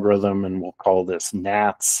natural logarithm, and we'll call this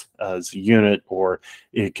nats as a unit, or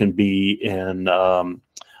it can be in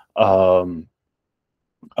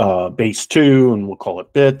base 2, and we'll call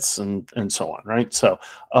it bits, and so on, right? So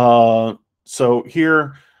so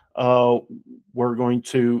here we're going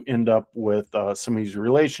to end up with some of these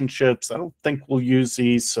relationships. I don't think we'll use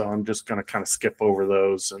these, so I'm just going to kind of skip over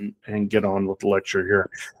those and get on with the lecture here,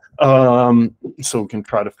 so we can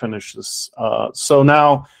try to finish this. So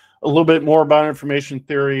now a little bit more about information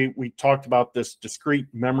theory. We talked about this discrete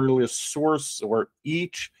memoryless source, or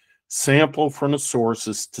each sample from a source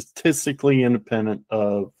is statistically independent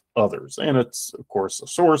of others, and it's of course a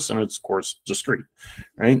source, and it's of course discrete,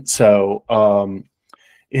 right? So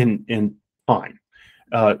in time.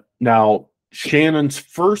 Now Shannon's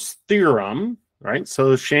first theorem, right? So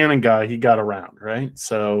the Shannon guy, he got around, right?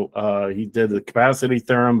 So he did the capacity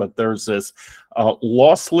theorem, but there's this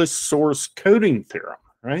lossless source coding theorem,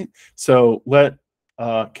 right? So let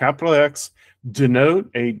capital X denote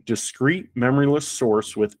a discrete memoryless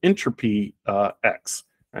source with entropy X,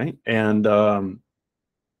 right? And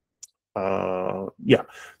yeah,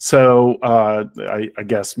 so I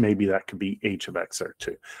guess maybe that could be H of X there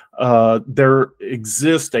too. There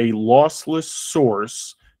exists a lossless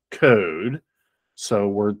source code. So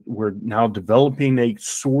we're now developing a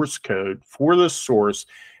source code for the source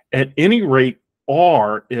at any rate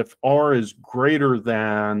R, if R is greater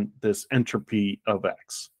than this entropy of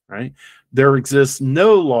X, right? There exists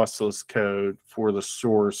no lossless code for the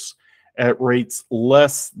source at rates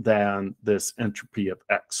less than this entropy of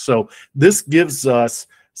X. So this gives us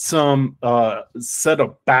some set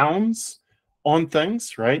of bounds on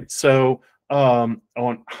things, right? So on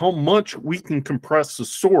how much we can compress the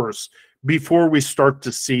source before we start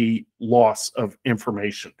to see loss of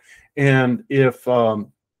information. And if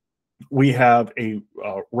we have a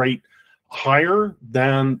rate higher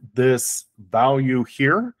than this value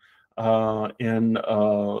here in,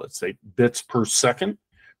 let's say, bits per second,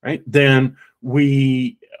 right? Then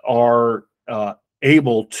we are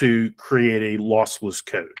able to create a lossless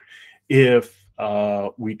code. If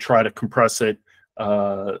we try to compress it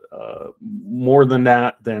more than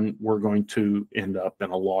that, then we're going to end up in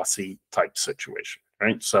a lossy type situation,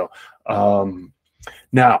 right? So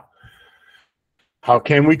now, how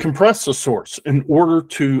can we compress the source in order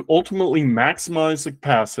to ultimately maximize the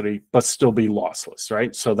capacity but still be lossless,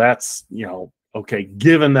 right? So that's, you know, okay,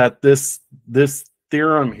 given that this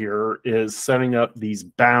theorem here is setting up these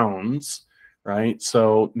bounds, right?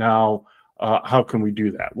 So now how can we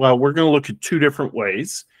do that? Well, we're going to look at two different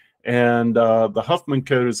ways. And the Huffman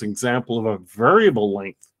code is an example of a variable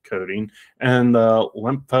length coding, and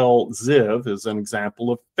Limpel-Ziv is an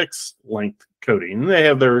example of fixed length coding. And they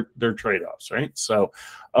have their trade-offs, right? So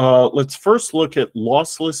let's first look at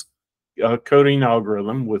lossless coding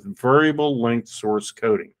algorithm with variable length source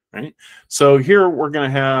coding, right? So here we're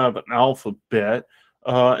going to have an alphabet,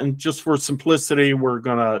 and just for simplicity, we're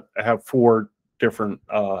going to have 4 different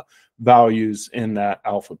values in that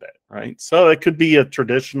alphabet, right? So it could be a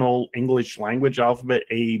traditional English language alphabet,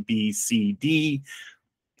 A, B, C, D,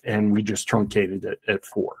 and we just truncated it at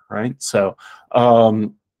 4, right? So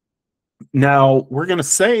now we're going to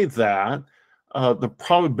say that the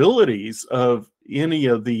probabilities of any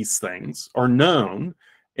of these things are known,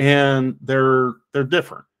 and they're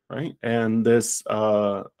different, right? And this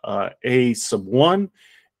A sub 1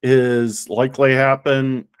 is likely to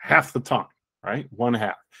happen half the time, right?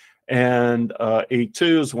 1/2. And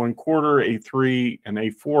A2 is 1/4, A3 and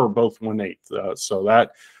A4 are both 1/8. So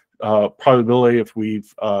that probability, if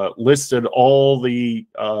we've listed all the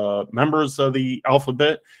members of the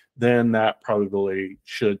alphabet, then that probability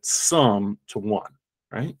should sum to 1,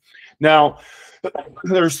 right? Now,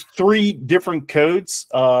 there's 3 different codes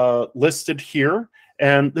listed here,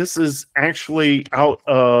 and this is actually out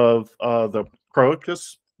of the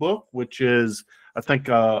Croicus book, which is, I think,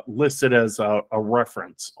 listed as a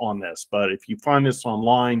reference on this. But if you find this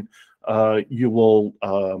online, you will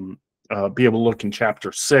be able to look in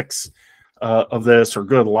chapter 6 of this, or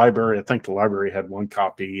go to the library. I think the library had 1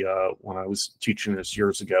 copy when I was teaching this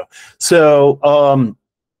years ago. So,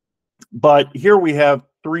 but here we have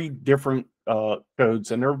 3 different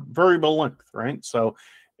codes, and they're variable length, right? So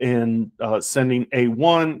in sending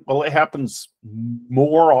A1, well, it happens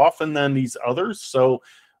more often than these others. So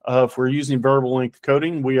if we're using variable length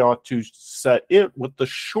coding, we ought to set it with the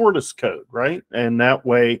shortest code, right? And that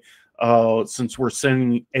way since we're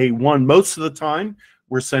sending A1 most of the time,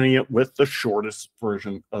 we're sending it with the shortest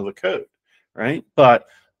version of the code, right? But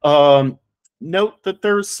note that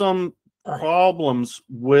there's some problems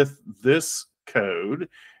with this code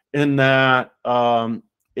in that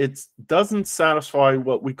it doesn't satisfy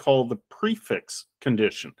what we call the prefix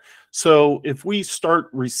condition. So if we start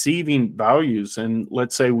receiving values, and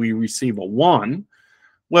let's say we receive a 1,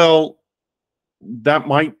 well, that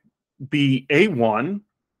might be A1,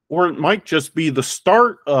 or it might just be the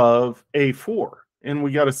start of A4, and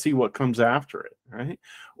we got to see what comes after it, right?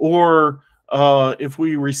 Or if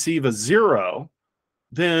we receive a 0,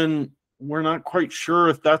 then we're not quite sure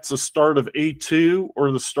if that's the start of A2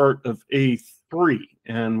 or the start of A3,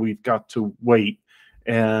 and we've got to wait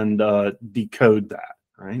and decode that,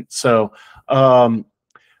 right? So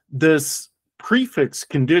this prefix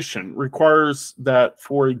condition requires that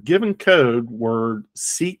for a given code word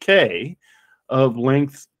CK of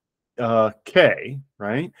length K,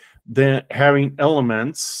 right, then having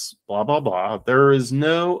elements, blah, blah, blah, there is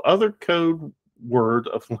no other code word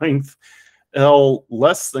of length L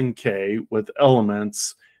less than K with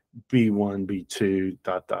elements B1, B2,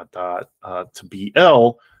 dot, dot, dot, to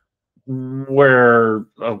BL, where,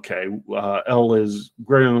 okay, L is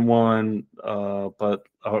greater than 1, but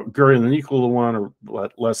greater than equal to 1, or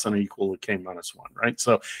less than or equal to K minus 1, right?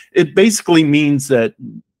 So it basically means that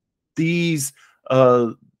these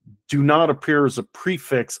do not appear as a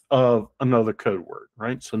prefix of another code word,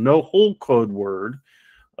 right? So no whole code word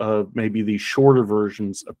of maybe these shorter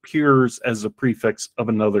versions appears as a prefix of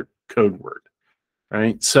another code word,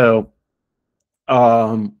 right? So,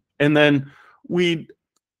 and then we,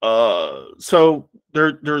 so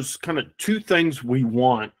there's kind of two things we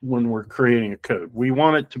want when we're creating a code. We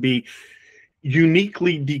want it to be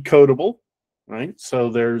uniquely decodable, right? So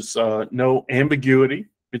there's no ambiguity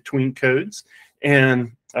between codes,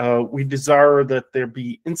 and we desire that there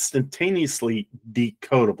be instantaneously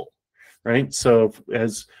decodable, right? So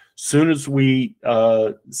as soon as we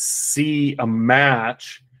see a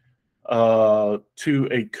match to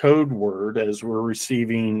a code word as we're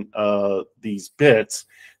receiving these bits,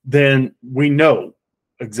 then we know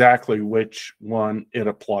exactly which one it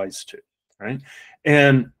applies to, right?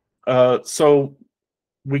 And so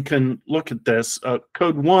we can look at this.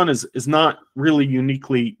 Code 1 is not really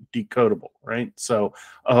uniquely decodable, right? So,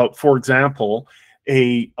 for example,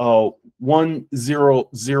 a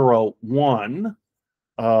 1001,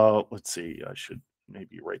 let's see, I should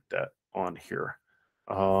maybe write that on here.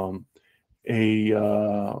 A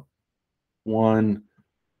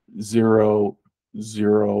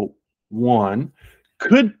 1001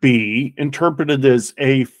 could be interpreted as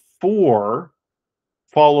A4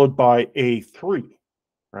 followed by A3,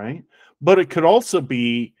 right? But it could also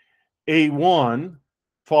be A1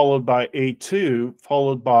 followed by A2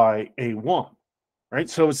 followed by A1, right?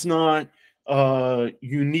 So it's not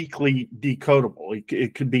uniquely decodable.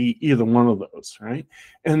 It could be either one of those, right?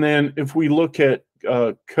 And then if we look at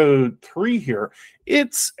code 3 here,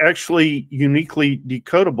 it's actually uniquely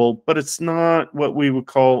decodable, but it's not what we would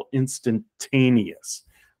call instantaneous,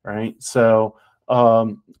 right? So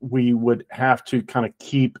we would have to kind of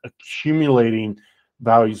keep accumulating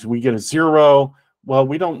values. We get a 0. Well,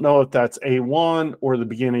 we don't know if that's A1 or the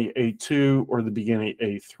beginning of A2 or the beginning of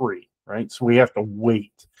A3, right? So we have to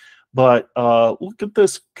wait. But look at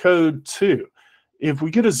this code 2. If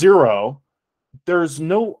we get a 0, there's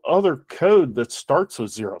no other code that starts with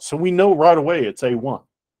 0. So we know right away it's A1.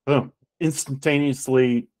 Boom.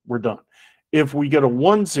 Instantaneously, we're done. If we get a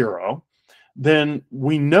 10, then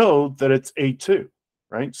we know that it's A2,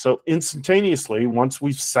 right? So instantaneously, once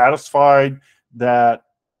we've satisfied that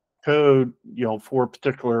code, you know, for a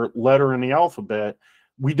particular letter in the alphabet,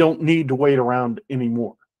 we don't need to wait around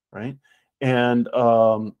anymore, right? And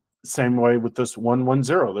same way with this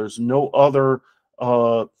 110. There's no other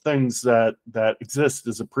things that exist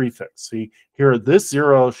as a prefix. See here, this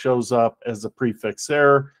 0 shows up as a prefix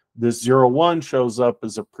there. This 01 shows up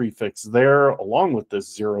as a prefix there, along with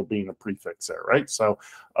this 0 being a prefix there, right? So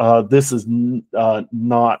this is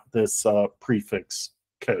not this prefix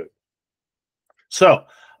code. So,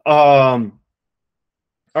 all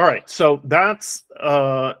right. So that's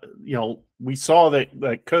you know, we saw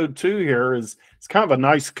that code 2 here is kind of a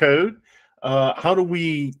nice code. How do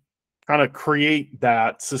we kind of create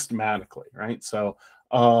that systematically, right? So,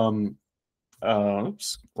 oops,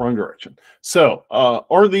 wrong direction. So,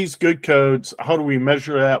 are these good codes? How do we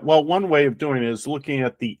measure that? Well, one way of doing it is looking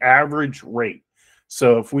at the average rate.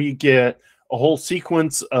 So if we get a whole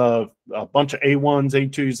sequence of a bunch of A1s,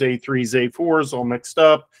 A2s, A3s, A4s all mixed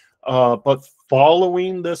up, but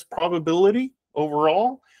following this probability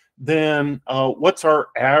overall, then what's our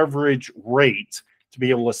average rate to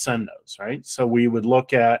be able to send those, right? So we would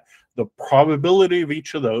look at the probability of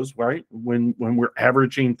each of those, right? When we're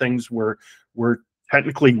averaging things, we're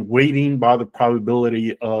technically weighting by the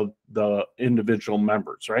probability of the individual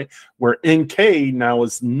members, right? Where NK now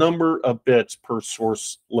is number of bits per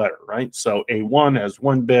source letter, right? So A1 has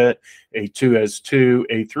 1 bit, A2 has 2,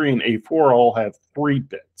 A3 and A4 all have 3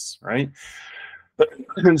 bits, right?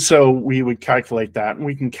 And so we would calculate that, and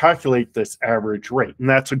we can calculate this average rate. And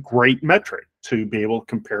that's a great metric to be able to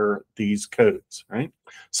compare these codes, right?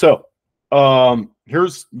 So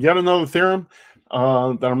here's yet another theorem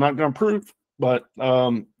that I'm not going to prove, but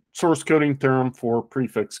source coding theorem for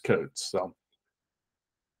prefix codes. So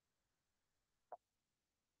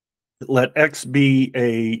let X be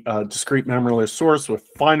a discrete memoryless source with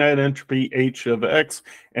finite entropy H of X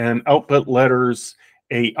and output letters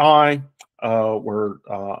AI, where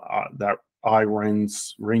that I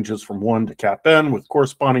ranges from 1 to cap n with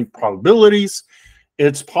corresponding probabilities.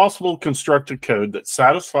 It's possible to construct a code that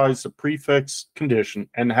satisfies the prefix condition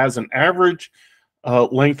and has an average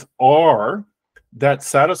length R that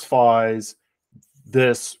satisfies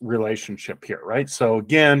this relationship here, right? So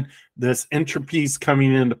again, this entropy is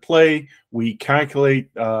coming into play. We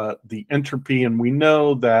calculate the entropy, and we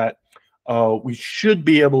know that we should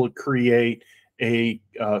be able to create a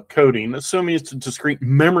coding, assuming it's a discrete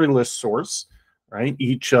memoryless source, right?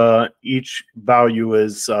 Each value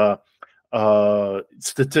is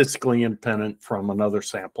statistically independent from another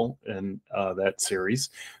sample in that series.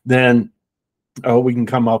 Then we can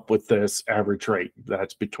come up with this average rate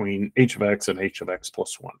that's between H of X and H of X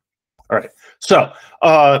plus 1. All right. So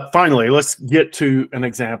finally, let's get to an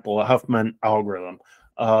example, a Huffman algorithm.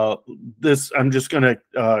 I'm just going to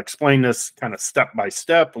explain this kind of step by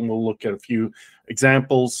step, and we'll look at a few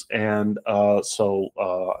examples. And so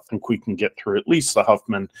I think we can get through at least the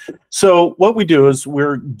Huffman. So what we do is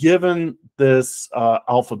we're given this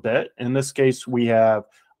alphabet. In this case, we have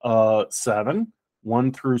 7,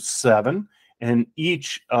 1 through 7. And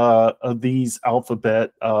each of these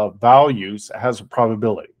alphabet values has a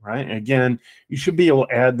probability, right? And again, you should be able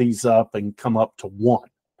to add these up and come up to 1,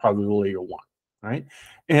 probability of 1, right?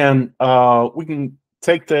 And we can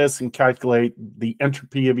take this and calculate the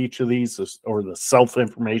entropy of each of these, or the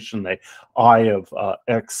self-information, the I of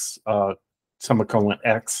X, semicolon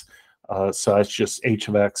X. So that's just H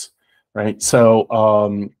of X, right?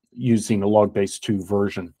 So using a log base 2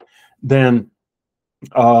 version. Then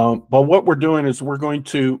but what we're doing is we're going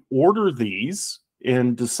to order these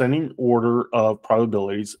in descending order of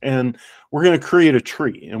probabilities, and we're going to create a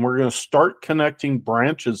tree, and we're going to start connecting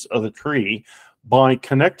branches of the tree by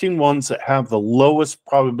connecting ones that have the lowest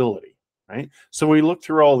probability, right? So we look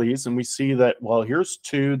through all these and we see that, well, here's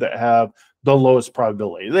 2 that have the lowest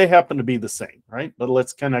probability. They happen to be the same, right? But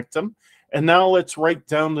let's connect them. And now let's write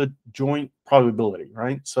down the joint probability,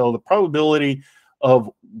 right? So the probability of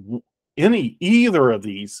either of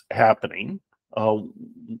these happening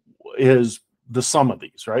is the sum of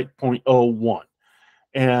these, right? 0.01.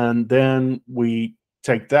 And then we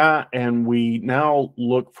take that and we now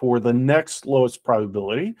look for the next lowest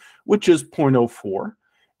probability, which is 0.04.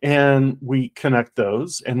 And we connect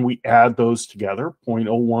those and we add those together.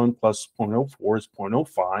 0.01 plus 0.04 is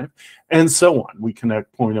 0.05, and so on. We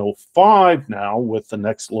connect 0.05 now with the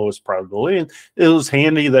next lowest probability. And it was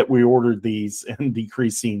handy that we ordered these in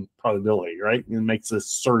decreasing probability, right? It makes this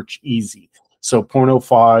search easy. So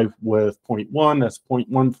 0.05 with 0.1, that's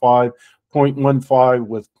 0.15. 0.15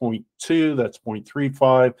 with 0.2, that's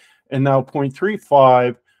 0.35. And now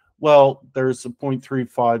 0.35, well, there's a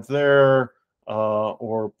 0.35 there.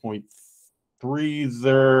 Or 0.3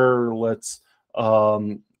 there.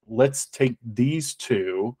 Let's take these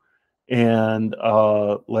two, and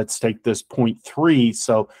let's take this 0.3.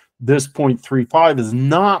 So this 0.35 is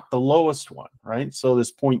not the lowest one, right? So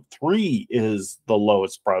this 0.3 is the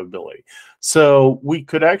lowest probability. So we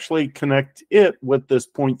could actually connect it with this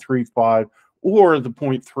 0.35, or the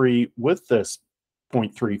 0.3 with this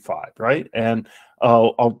 0.35, right? And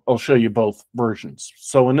I'll show you both versions.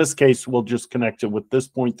 So in this case, we'll just connect it with this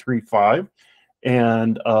 0.35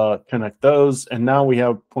 and connect those. And now we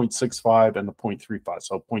have 0.65 and the 0.35.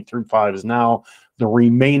 So 0.35 is now the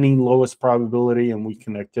remaining lowest probability, and we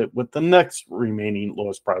connect it with the next remaining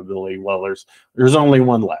lowest probability. Well, there's only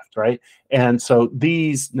one left, right? And so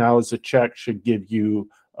these now as a check should give you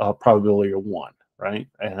a probability of 1. Right.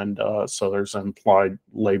 And so there's implied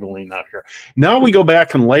labeling out here. Now we go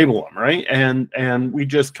back and label them, right? And we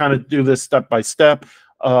just kind of do this step by step.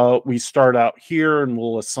 We start out here and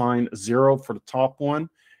we'll assign a 0 for the top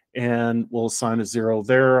one, and we'll assign a 0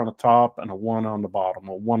 there on the top and a 1 on the bottom,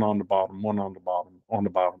 a 1 on the bottom, 1 on the bottom, on the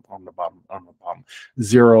bottom, on the bottom, on the bottom,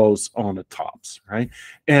 zeros on the tops, right?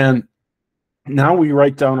 And now we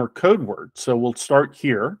write down our code word. So we'll start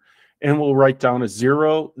here and we'll write down a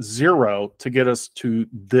 0, 0 to get us to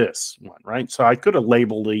this one, right? So I could have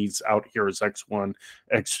labeled these out here as X1,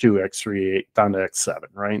 X2, X3, down to X7,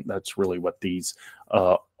 right? That's really what these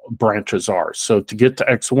branches are. So to get to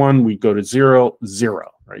X1, we go to 0,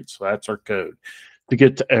 0, right? So that's our code. To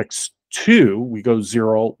get to X2, we go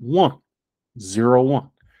 0, 1, 0, 1.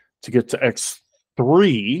 To get to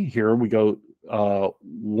X3, here we go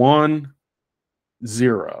 1,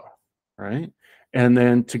 0, right? And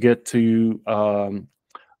then to get to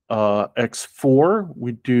X4,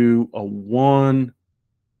 we do a 1,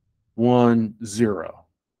 1, 0,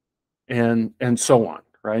 and so on,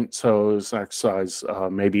 right? So as exercise,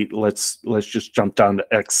 maybe let's just jump down to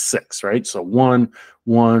X6, right? So 1,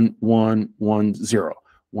 1, 1, 1, 0,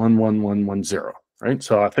 1, 1, 1, 1, 0, right?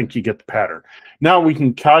 So I think you get the pattern. Now we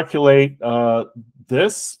can calculate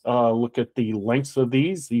this. Look at the lengths of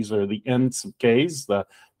these. These are the n's of k's, the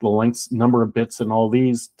lengths, number of bits in all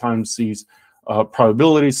these times these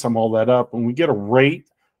probabilities, sum all that up, and we get a rate,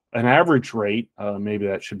 an average rate, maybe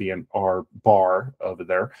that should be an R bar over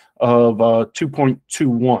there, of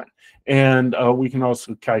 2.21. And we can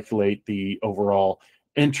also calculate the overall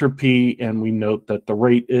entropy, and we note that the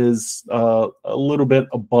rate is a little bit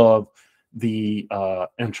above the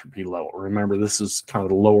entropy level. Remember, this is kind of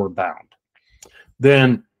the lower bound.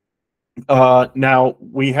 Then now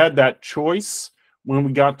we had that choice when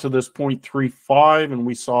we got to this 0.35, and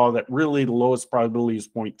we saw that really the lowest probability is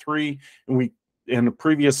 0.3, and we, in the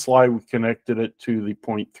previous slide, we connected it to the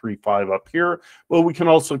 0.35 up here. Well, we can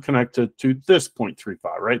also connect it to this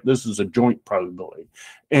 0.35, right? This is a joint probability,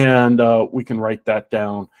 and we can write that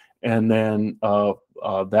down, and then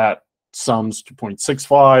that sums to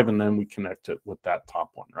 0.65, and then we connect it with that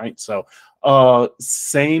top one, right? So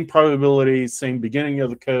same probability, same beginning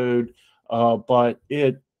of the code, but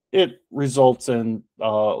it results in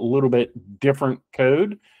a little bit different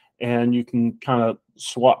code, and you can kind of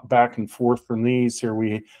swap back and forth from these. Here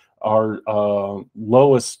we our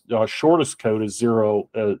lowest shortest code is 0,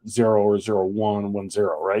 0 or 0, 1, 1,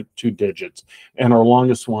 0, right? 2 digits, and our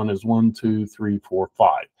longest one is 1, 2, 3, 4,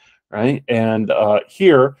 5, right? And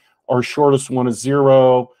here our shortest one is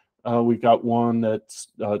 0. We've got one that's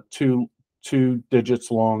two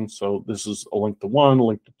digits long, so this is a length of 1, a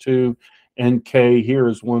length of 2, and K here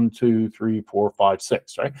is 1, 2, 3, 4, 5,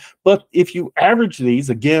 6, right? But if you average these,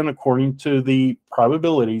 again, according to the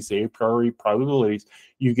probabilities, the a priori probabilities,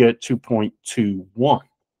 you get 2.21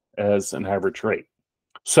 as an average rate.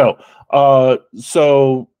 So,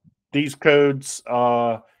 so these codes,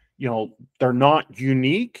 you know, they're not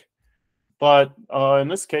unique, but in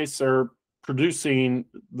this case, they're producing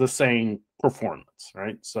the same performance,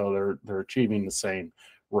 right? So they're achieving the same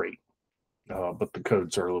rate, but the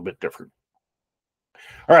codes are a little bit different.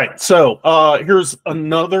 All right, so here's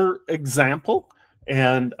another example,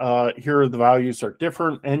 and here the values are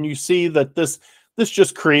different, and you see that this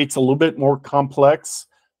just creates a little bit more complex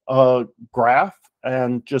graph,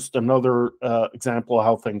 and just another example of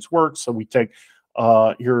how things work. So we take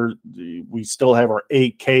here, we still have our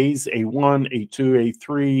AKs, A1, A2,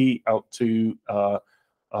 A3, out to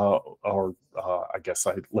I guess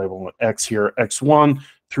I label it X here, X1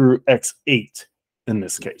 through X8 in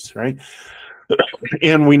this case, right?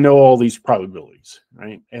 And we know all these probabilities,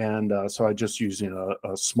 right? And so I'm just using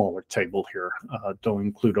a smaller table here. Don't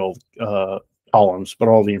include all columns, but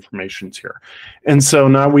all the information's here. And so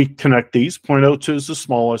now we connect these. 0.02 is the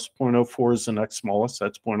smallest, 0.04 is the next smallest,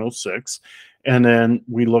 that's 0.06. And then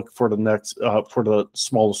we look for the next, for the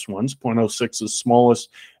smallest ones. 0.06 is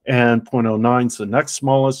smallest, and 0.09 is the next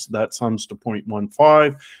smallest. That sums to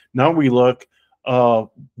 0.15. Now we look,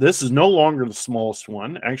 this is no longer the smallest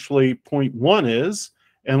one. Actually, 0.1 is.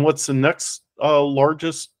 And what's the next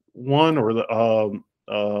largest one, or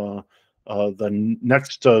the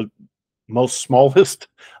next most smallest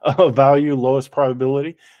value, lowest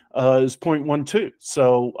probability, is 0.12.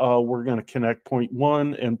 So we're going to connect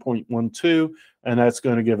 0.1 and 0.12, and that's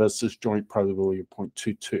going to give us this joint probability of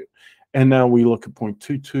 0.22. And now we look at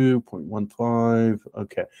 0.22, 0.15.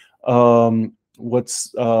 Okay. What's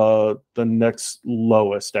the next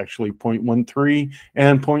lowest? Actually, 0.13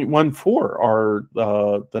 and 0.14 are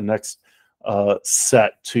the next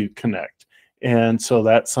set to connect. And so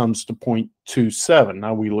that sums to 0.27.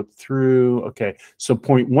 Now we look through, okay, so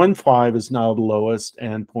 0.15 is now the lowest,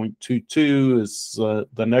 and 0.22 is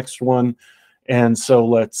the next one. And so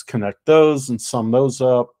let's connect those and sum those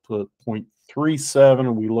up to 0.37,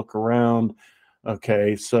 and we look around.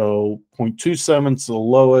 Okay, so 0.27 is the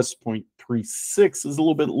lowest, 0.37 0.36 is a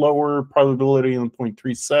little bit lower probability than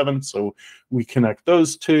 0.37, so we connect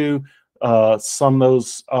those two, sum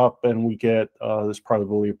those up, and we get this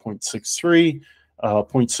probability of 0.63.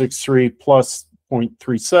 0.63 plus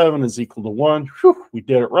 0.37 is equal to 1. Whew, we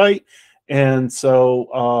did it right. And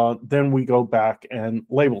so then we go back and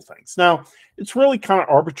label things. Now, it's really kind of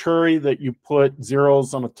arbitrary that you put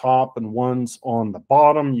zeros on the top and ones on the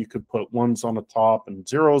bottom. You could put ones on the top and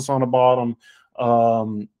zeros on the bottom,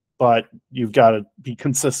 but you've got to be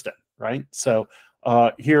consistent, right? So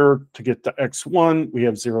here to get to x1, we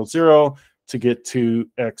have 0, 0. To get to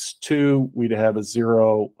x2, we'd have a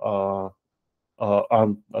 0,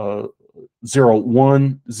 0,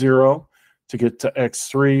 1, 0. To get to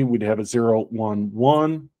x3, we'd have a 0, 1,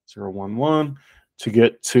 1, 0, 1, 1. To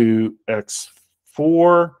get to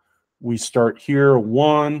x4, we start here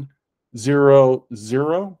 1, 0,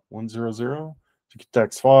 0, 1, 0, 0. To get to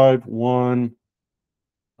x5, 1,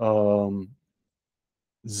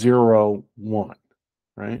 0, 1,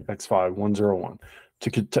 right? x5, 1, 0, 1. To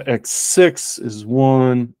get to x6 is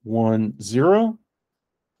 1, 1, 0,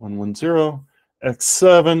 1, 1, 0.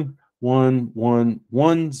 x7, 1, 1,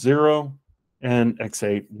 1, 0. And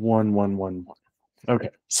x8, 1, 1, 1, 1. Okay,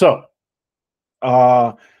 so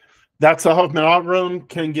that's a Huffman algorithm.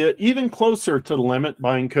 Can get even closer to the limit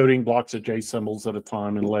by encoding blocks of J symbols at a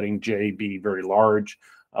time and letting J be very large.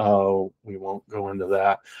 We won't go into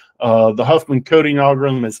that. The Huffman coding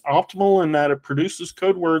algorithm is optimal in that it produces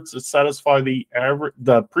code words that satisfy the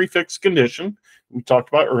prefix condition we talked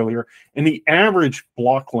about earlier, and the average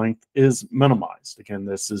block length is minimized. Again,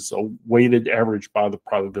 this is a weighted average by the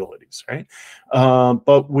probabilities, right?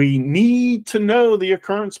 But we need to know the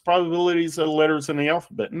occurrence probabilities of letters in the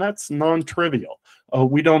alphabet, and that's non-trivial.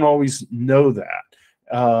 We don't always know that.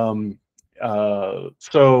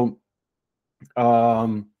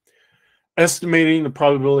 Estimating the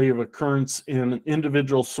probability of occurrence in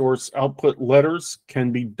individual source output letters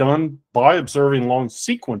can be done by observing long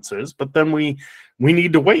sequences, but then we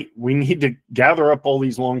need to wait. We need to gather up all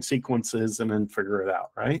these long sequences and then figure it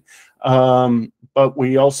out, right? But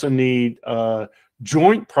we also need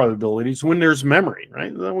joint probabilities when there's memory,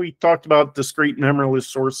 right? Then we talked about discrete memoryless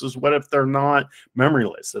sources. What if they're not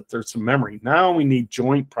memoryless, if there's some memory? Now we need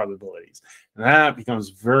joint probabilities, and that becomes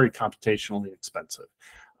very computationally expensive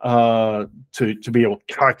to be able to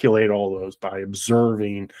calculate all those by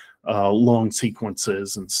observing long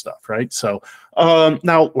sequences and stuff, right? So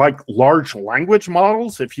now, like large language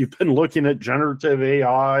models, if you've been looking at generative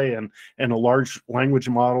AI and the large language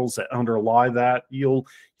models that underlie that, you'll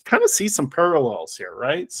kind of see some parallels here,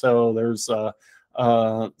 right? So there's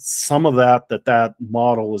some of that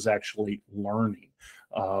model is actually learning,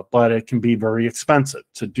 but it can be very expensive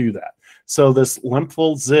to do that. So this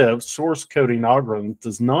Limpel-Ziv source coding algorithm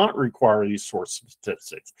does not require these source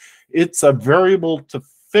statistics. It's a variable to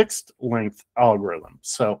fixed length algorithm.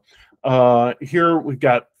 So here we've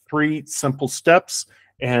got 3 simple steps,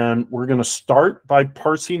 and we're going to start by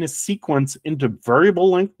parsing a sequence into variable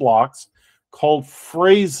length blocks called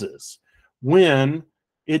phrases when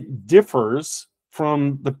it differs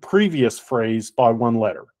from the previous phrase by 1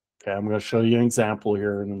 letter. Okay, I'm going to show you an example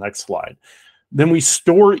here in the next slide. Then we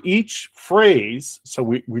store each phrase. So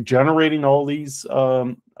we're generating all these,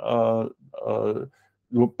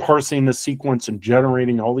 parsing the sequence and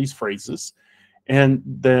generating all these phrases. And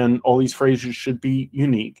then all these phrases should be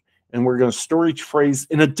unique. And we're going to store each phrase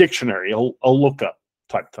in a dictionary, a lookup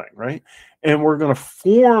type thing, right? And we're going to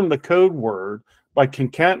form the code word by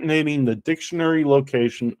concatenating the dictionary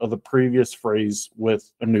location of the previous phrase with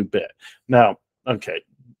a new bit. Now, okay,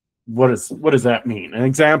 what does that mean? An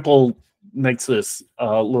example makes this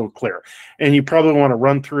a little clearer. And you probably want to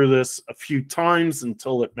run through this a few times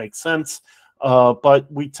until it makes sense. But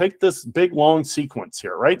we take this big long sequence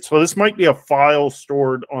here, right? So this might be a file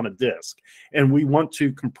stored on a disk, and we want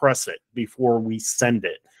to compress it before we send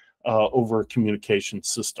it over a communication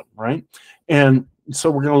system, right? And so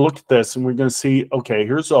we're going to look at this and we're going to see, okay,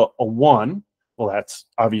 here's a 1. Well, that's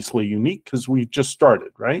obviously unique because we've just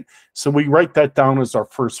started, right? So we write that down as our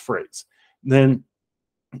first phrase. Then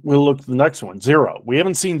we'll look at the next one, 0. We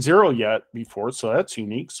haven't seen 0 yet before, so that's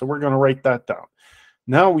unique. So we're going to write that down.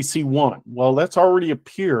 Now we see 1. Well, that's already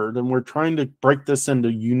appeared, and we're trying to break this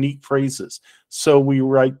into unique phrases. So we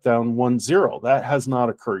write down 1, 0. That has not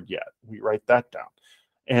occurred yet. We write that down.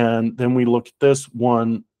 And then we look at this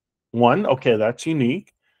 1, 1. Okay, that's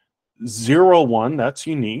unique. 0, 1, that's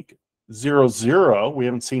unique. 0, 0, we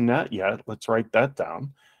haven't seen that yet. Let's write that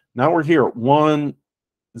down. Now we're here, 1,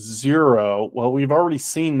 0. Well, we've already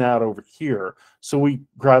seen that over here. So we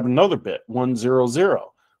grab another bit, 1, 0,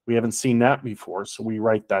 0. We haven't seen that before, so we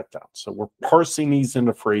write that down. So we're parsing these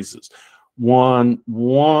into phrases. 1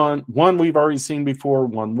 we've already seen before,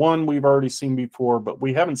 1 we've already seen before, but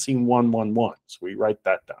we haven't seen 1 so we write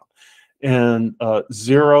that down. And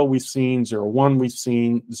 0 we've seen, 0 1 we've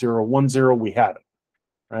seen, 0 1 0 we haven't,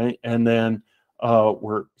 right? And then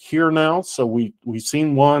we're here now, so we've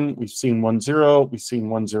seen 1, we've seen 1 0, we've seen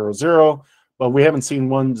 1 0 0, but we haven't seen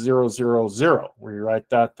 1 0 0 0. We write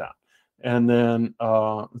that down. And then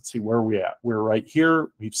let's see, where are we at? We're right here.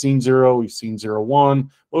 We've seen 0, we've seen 0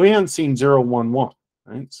 1, but we haven't seen 0 1 1,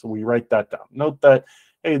 right? So we write that down. Note that,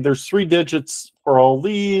 hey, there's 3 digits for all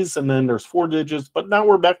these, and then there's 4 digits, but now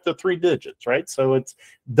we're back to 3 digits, right? So it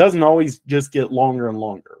doesn't always just get longer and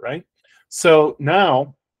longer, right? So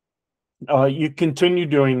now you continue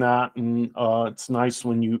doing that, and it's nice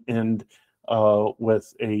when you end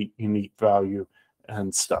with a unique value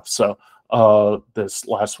and stuff. So this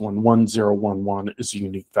last one, 1 0 1 1, is a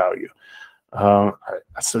unique value. All right,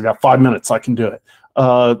 I still got 5 minutes. I can do it.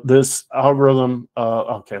 This algorithm,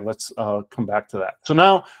 okay, let's come back to that. So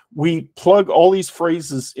now we plug all these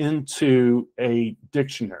phrases into a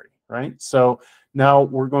dictionary, right? So now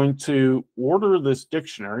we're going to order this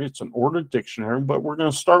dictionary. It's an ordered dictionary, but we're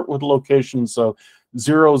going to start with locations of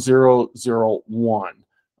 0 0 0 1.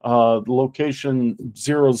 The location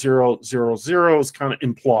 0 0 0 0 is kind of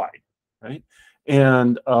implied, right?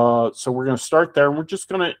 And so we're going to start there, and we're just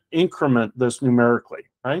going to increment this numerically,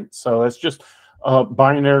 right? So that's just a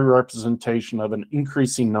binary representation of an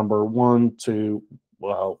increasing number, 1 to,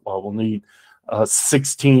 well, we'll need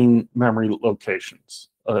 16 memory locations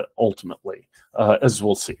ultimately, as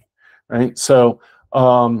we'll see, right? So,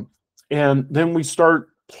 and then we start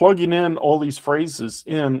plugging in all these phrases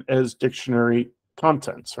in as dictionary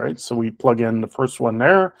contents, right? So we plug in the first one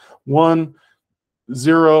there, 1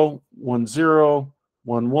 0 1 0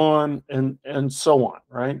 1 1, and so on,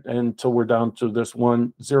 right? Until we're down to this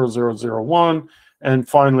 1 0 0 0 1, and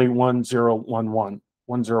finally 1 0 1 1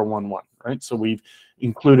 1 0 1 1, right? So we've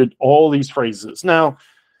included all these phrases. Now,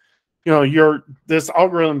 you know, this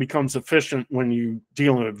algorithm becomes efficient when you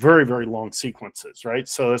dealing with very, very long sequences, right?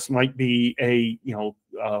 So this might be a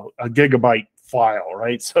a gigabyte file,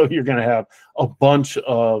 right? So you're going to have a bunch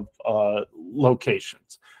of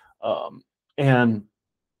locations. And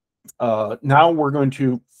now we're going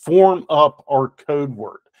to form up our code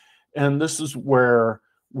word. And this is where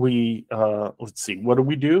we, let's see, what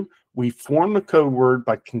do? We form the code word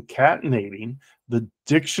by concatenating the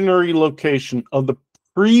dictionary location of the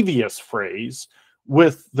previous phrase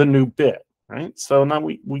with the new bit, right? So now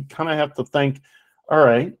we kind of have to think, all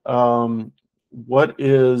right, what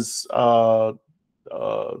is the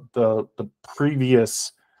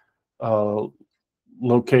previous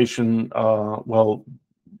location? Well,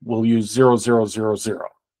 we'll use 0 0 0 0,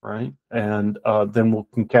 right? And then we'll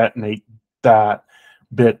concatenate that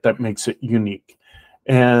bit that makes it unique.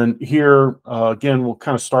 And here, again, we'll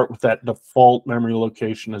kind of start with that default memory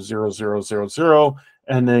location of 0 0 0 0,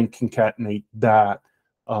 and then concatenate that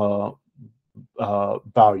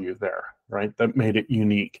value there, right? That made it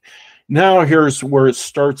unique. Now here's where it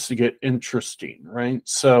starts to get interesting, right?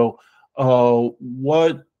 So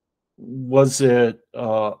what was it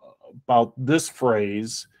about this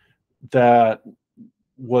phrase that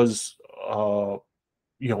was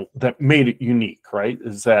that made it unique, right?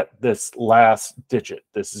 Is that this last digit,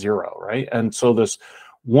 this 0, right? And so this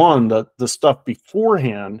 1, the stuff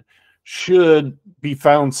beforehand, should be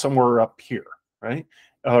found somewhere up here, right?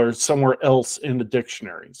 Or somewhere else in the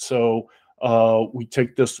dictionary. So we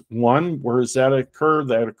take this 1. Where does that occur?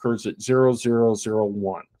 That occurs at 0 0 0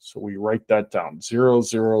 1. So we write that down, 0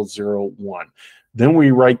 0 0 1. Then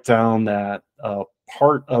we write down that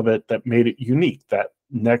part of it that made it unique, that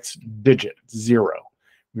next digit, 0.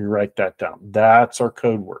 We write that down. That's our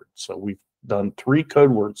code word. So we've done 3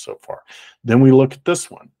 code words so far. Then we look at this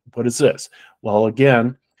one. What is this? Well,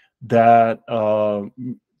 again, that 1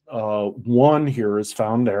 here is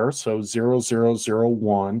found there. So 0 0 0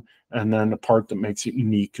 1. And then the part that makes it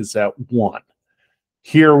unique is that 1.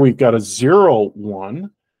 Here we've got a 0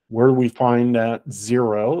 1. Where do we find that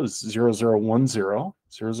 0 is 0 0 1 0.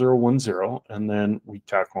 0 0 1 0. And then we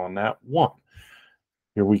tack on that 1.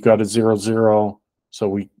 Here we got a 0 0. So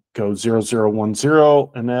we go 0 0 1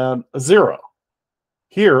 0 and add a 0.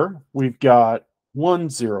 Here we've got 1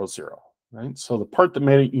 0 0, right? So the part that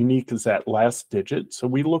made it unique is that last digit. So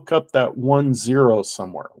we look up that 1 0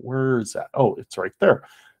 somewhere. Where is that? Oh, it's right there.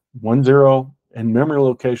 1 0 and memory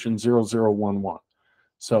location 0 0 1 1.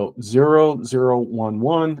 So 0 0 1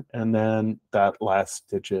 1 and then that last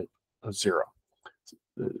digit of 0.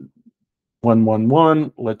 1 1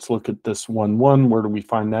 1. Let's look at this 1 1. Where do we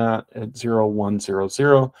find that? At 0 1 0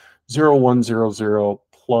 0. 0 1 0 0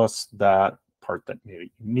 plus that part that made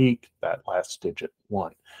it unique, that last digit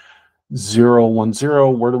 1. 0, 1, 0,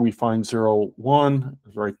 where do we find 0, 1?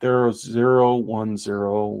 Right there, 0, 1,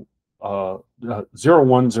 0, 0,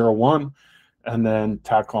 1, 0, 1, and then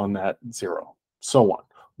tack on that 0, so on.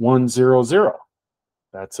 1, 0, 0,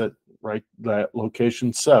 that's it, right? That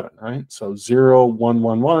location 7, right? So 0, 1,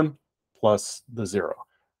 1, 1, plus the 0.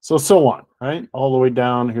 So on, right? All the way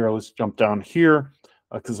down here. Let's jump down here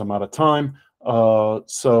because I'm out of time.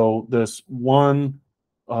 So this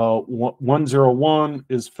 101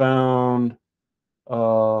 is found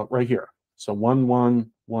right here. So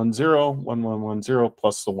 1110, 1110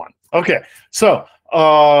 plus the 1. Okay, so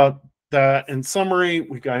that in summary,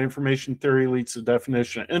 we've got information theory leads to the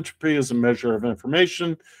definition of entropy as a measure of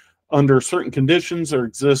information. Under certain conditions, there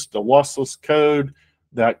exists a lossless code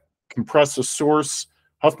that compresses source.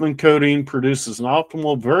 Huffman coding produces an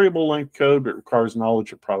optimal variable length code that requires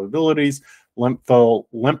knowledge of probabilities.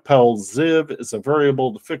 Limpel-Ziv is a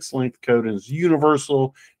variable to fixed length code and is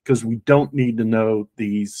universal because we don't need to know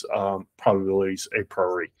these probabilities a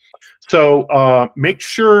priori. So make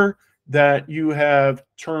sure that you have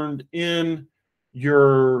turned in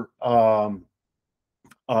your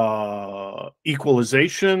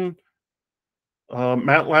equalization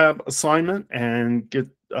Matlab assignment and get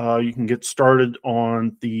you can get started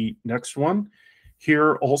on the next one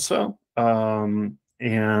here also. And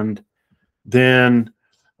then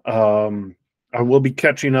I will be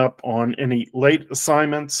catching up on any late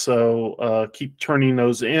assignments, so keep turning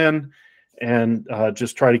those in and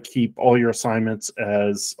just try to keep all your assignments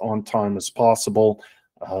as on time as possible.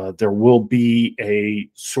 There will be a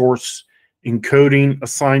source encoding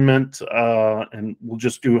assignment, and we'll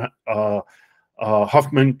just do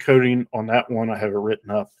Huffman coding on that one. I have it written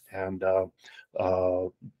up and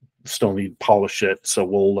still need to polish it. So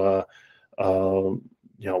we'll,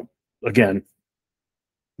 you know, again,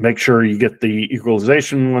 make sure you get the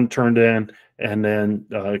equalization one turned in and then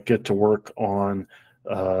get to work on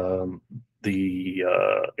the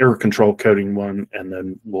error control coding one, and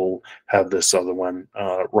then we'll have this other one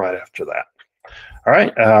right after that. All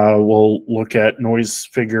right, we'll look at noise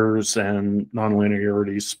figures and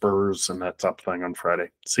nonlinearity, spurs, and that type of thing on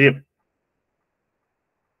Friday. See you.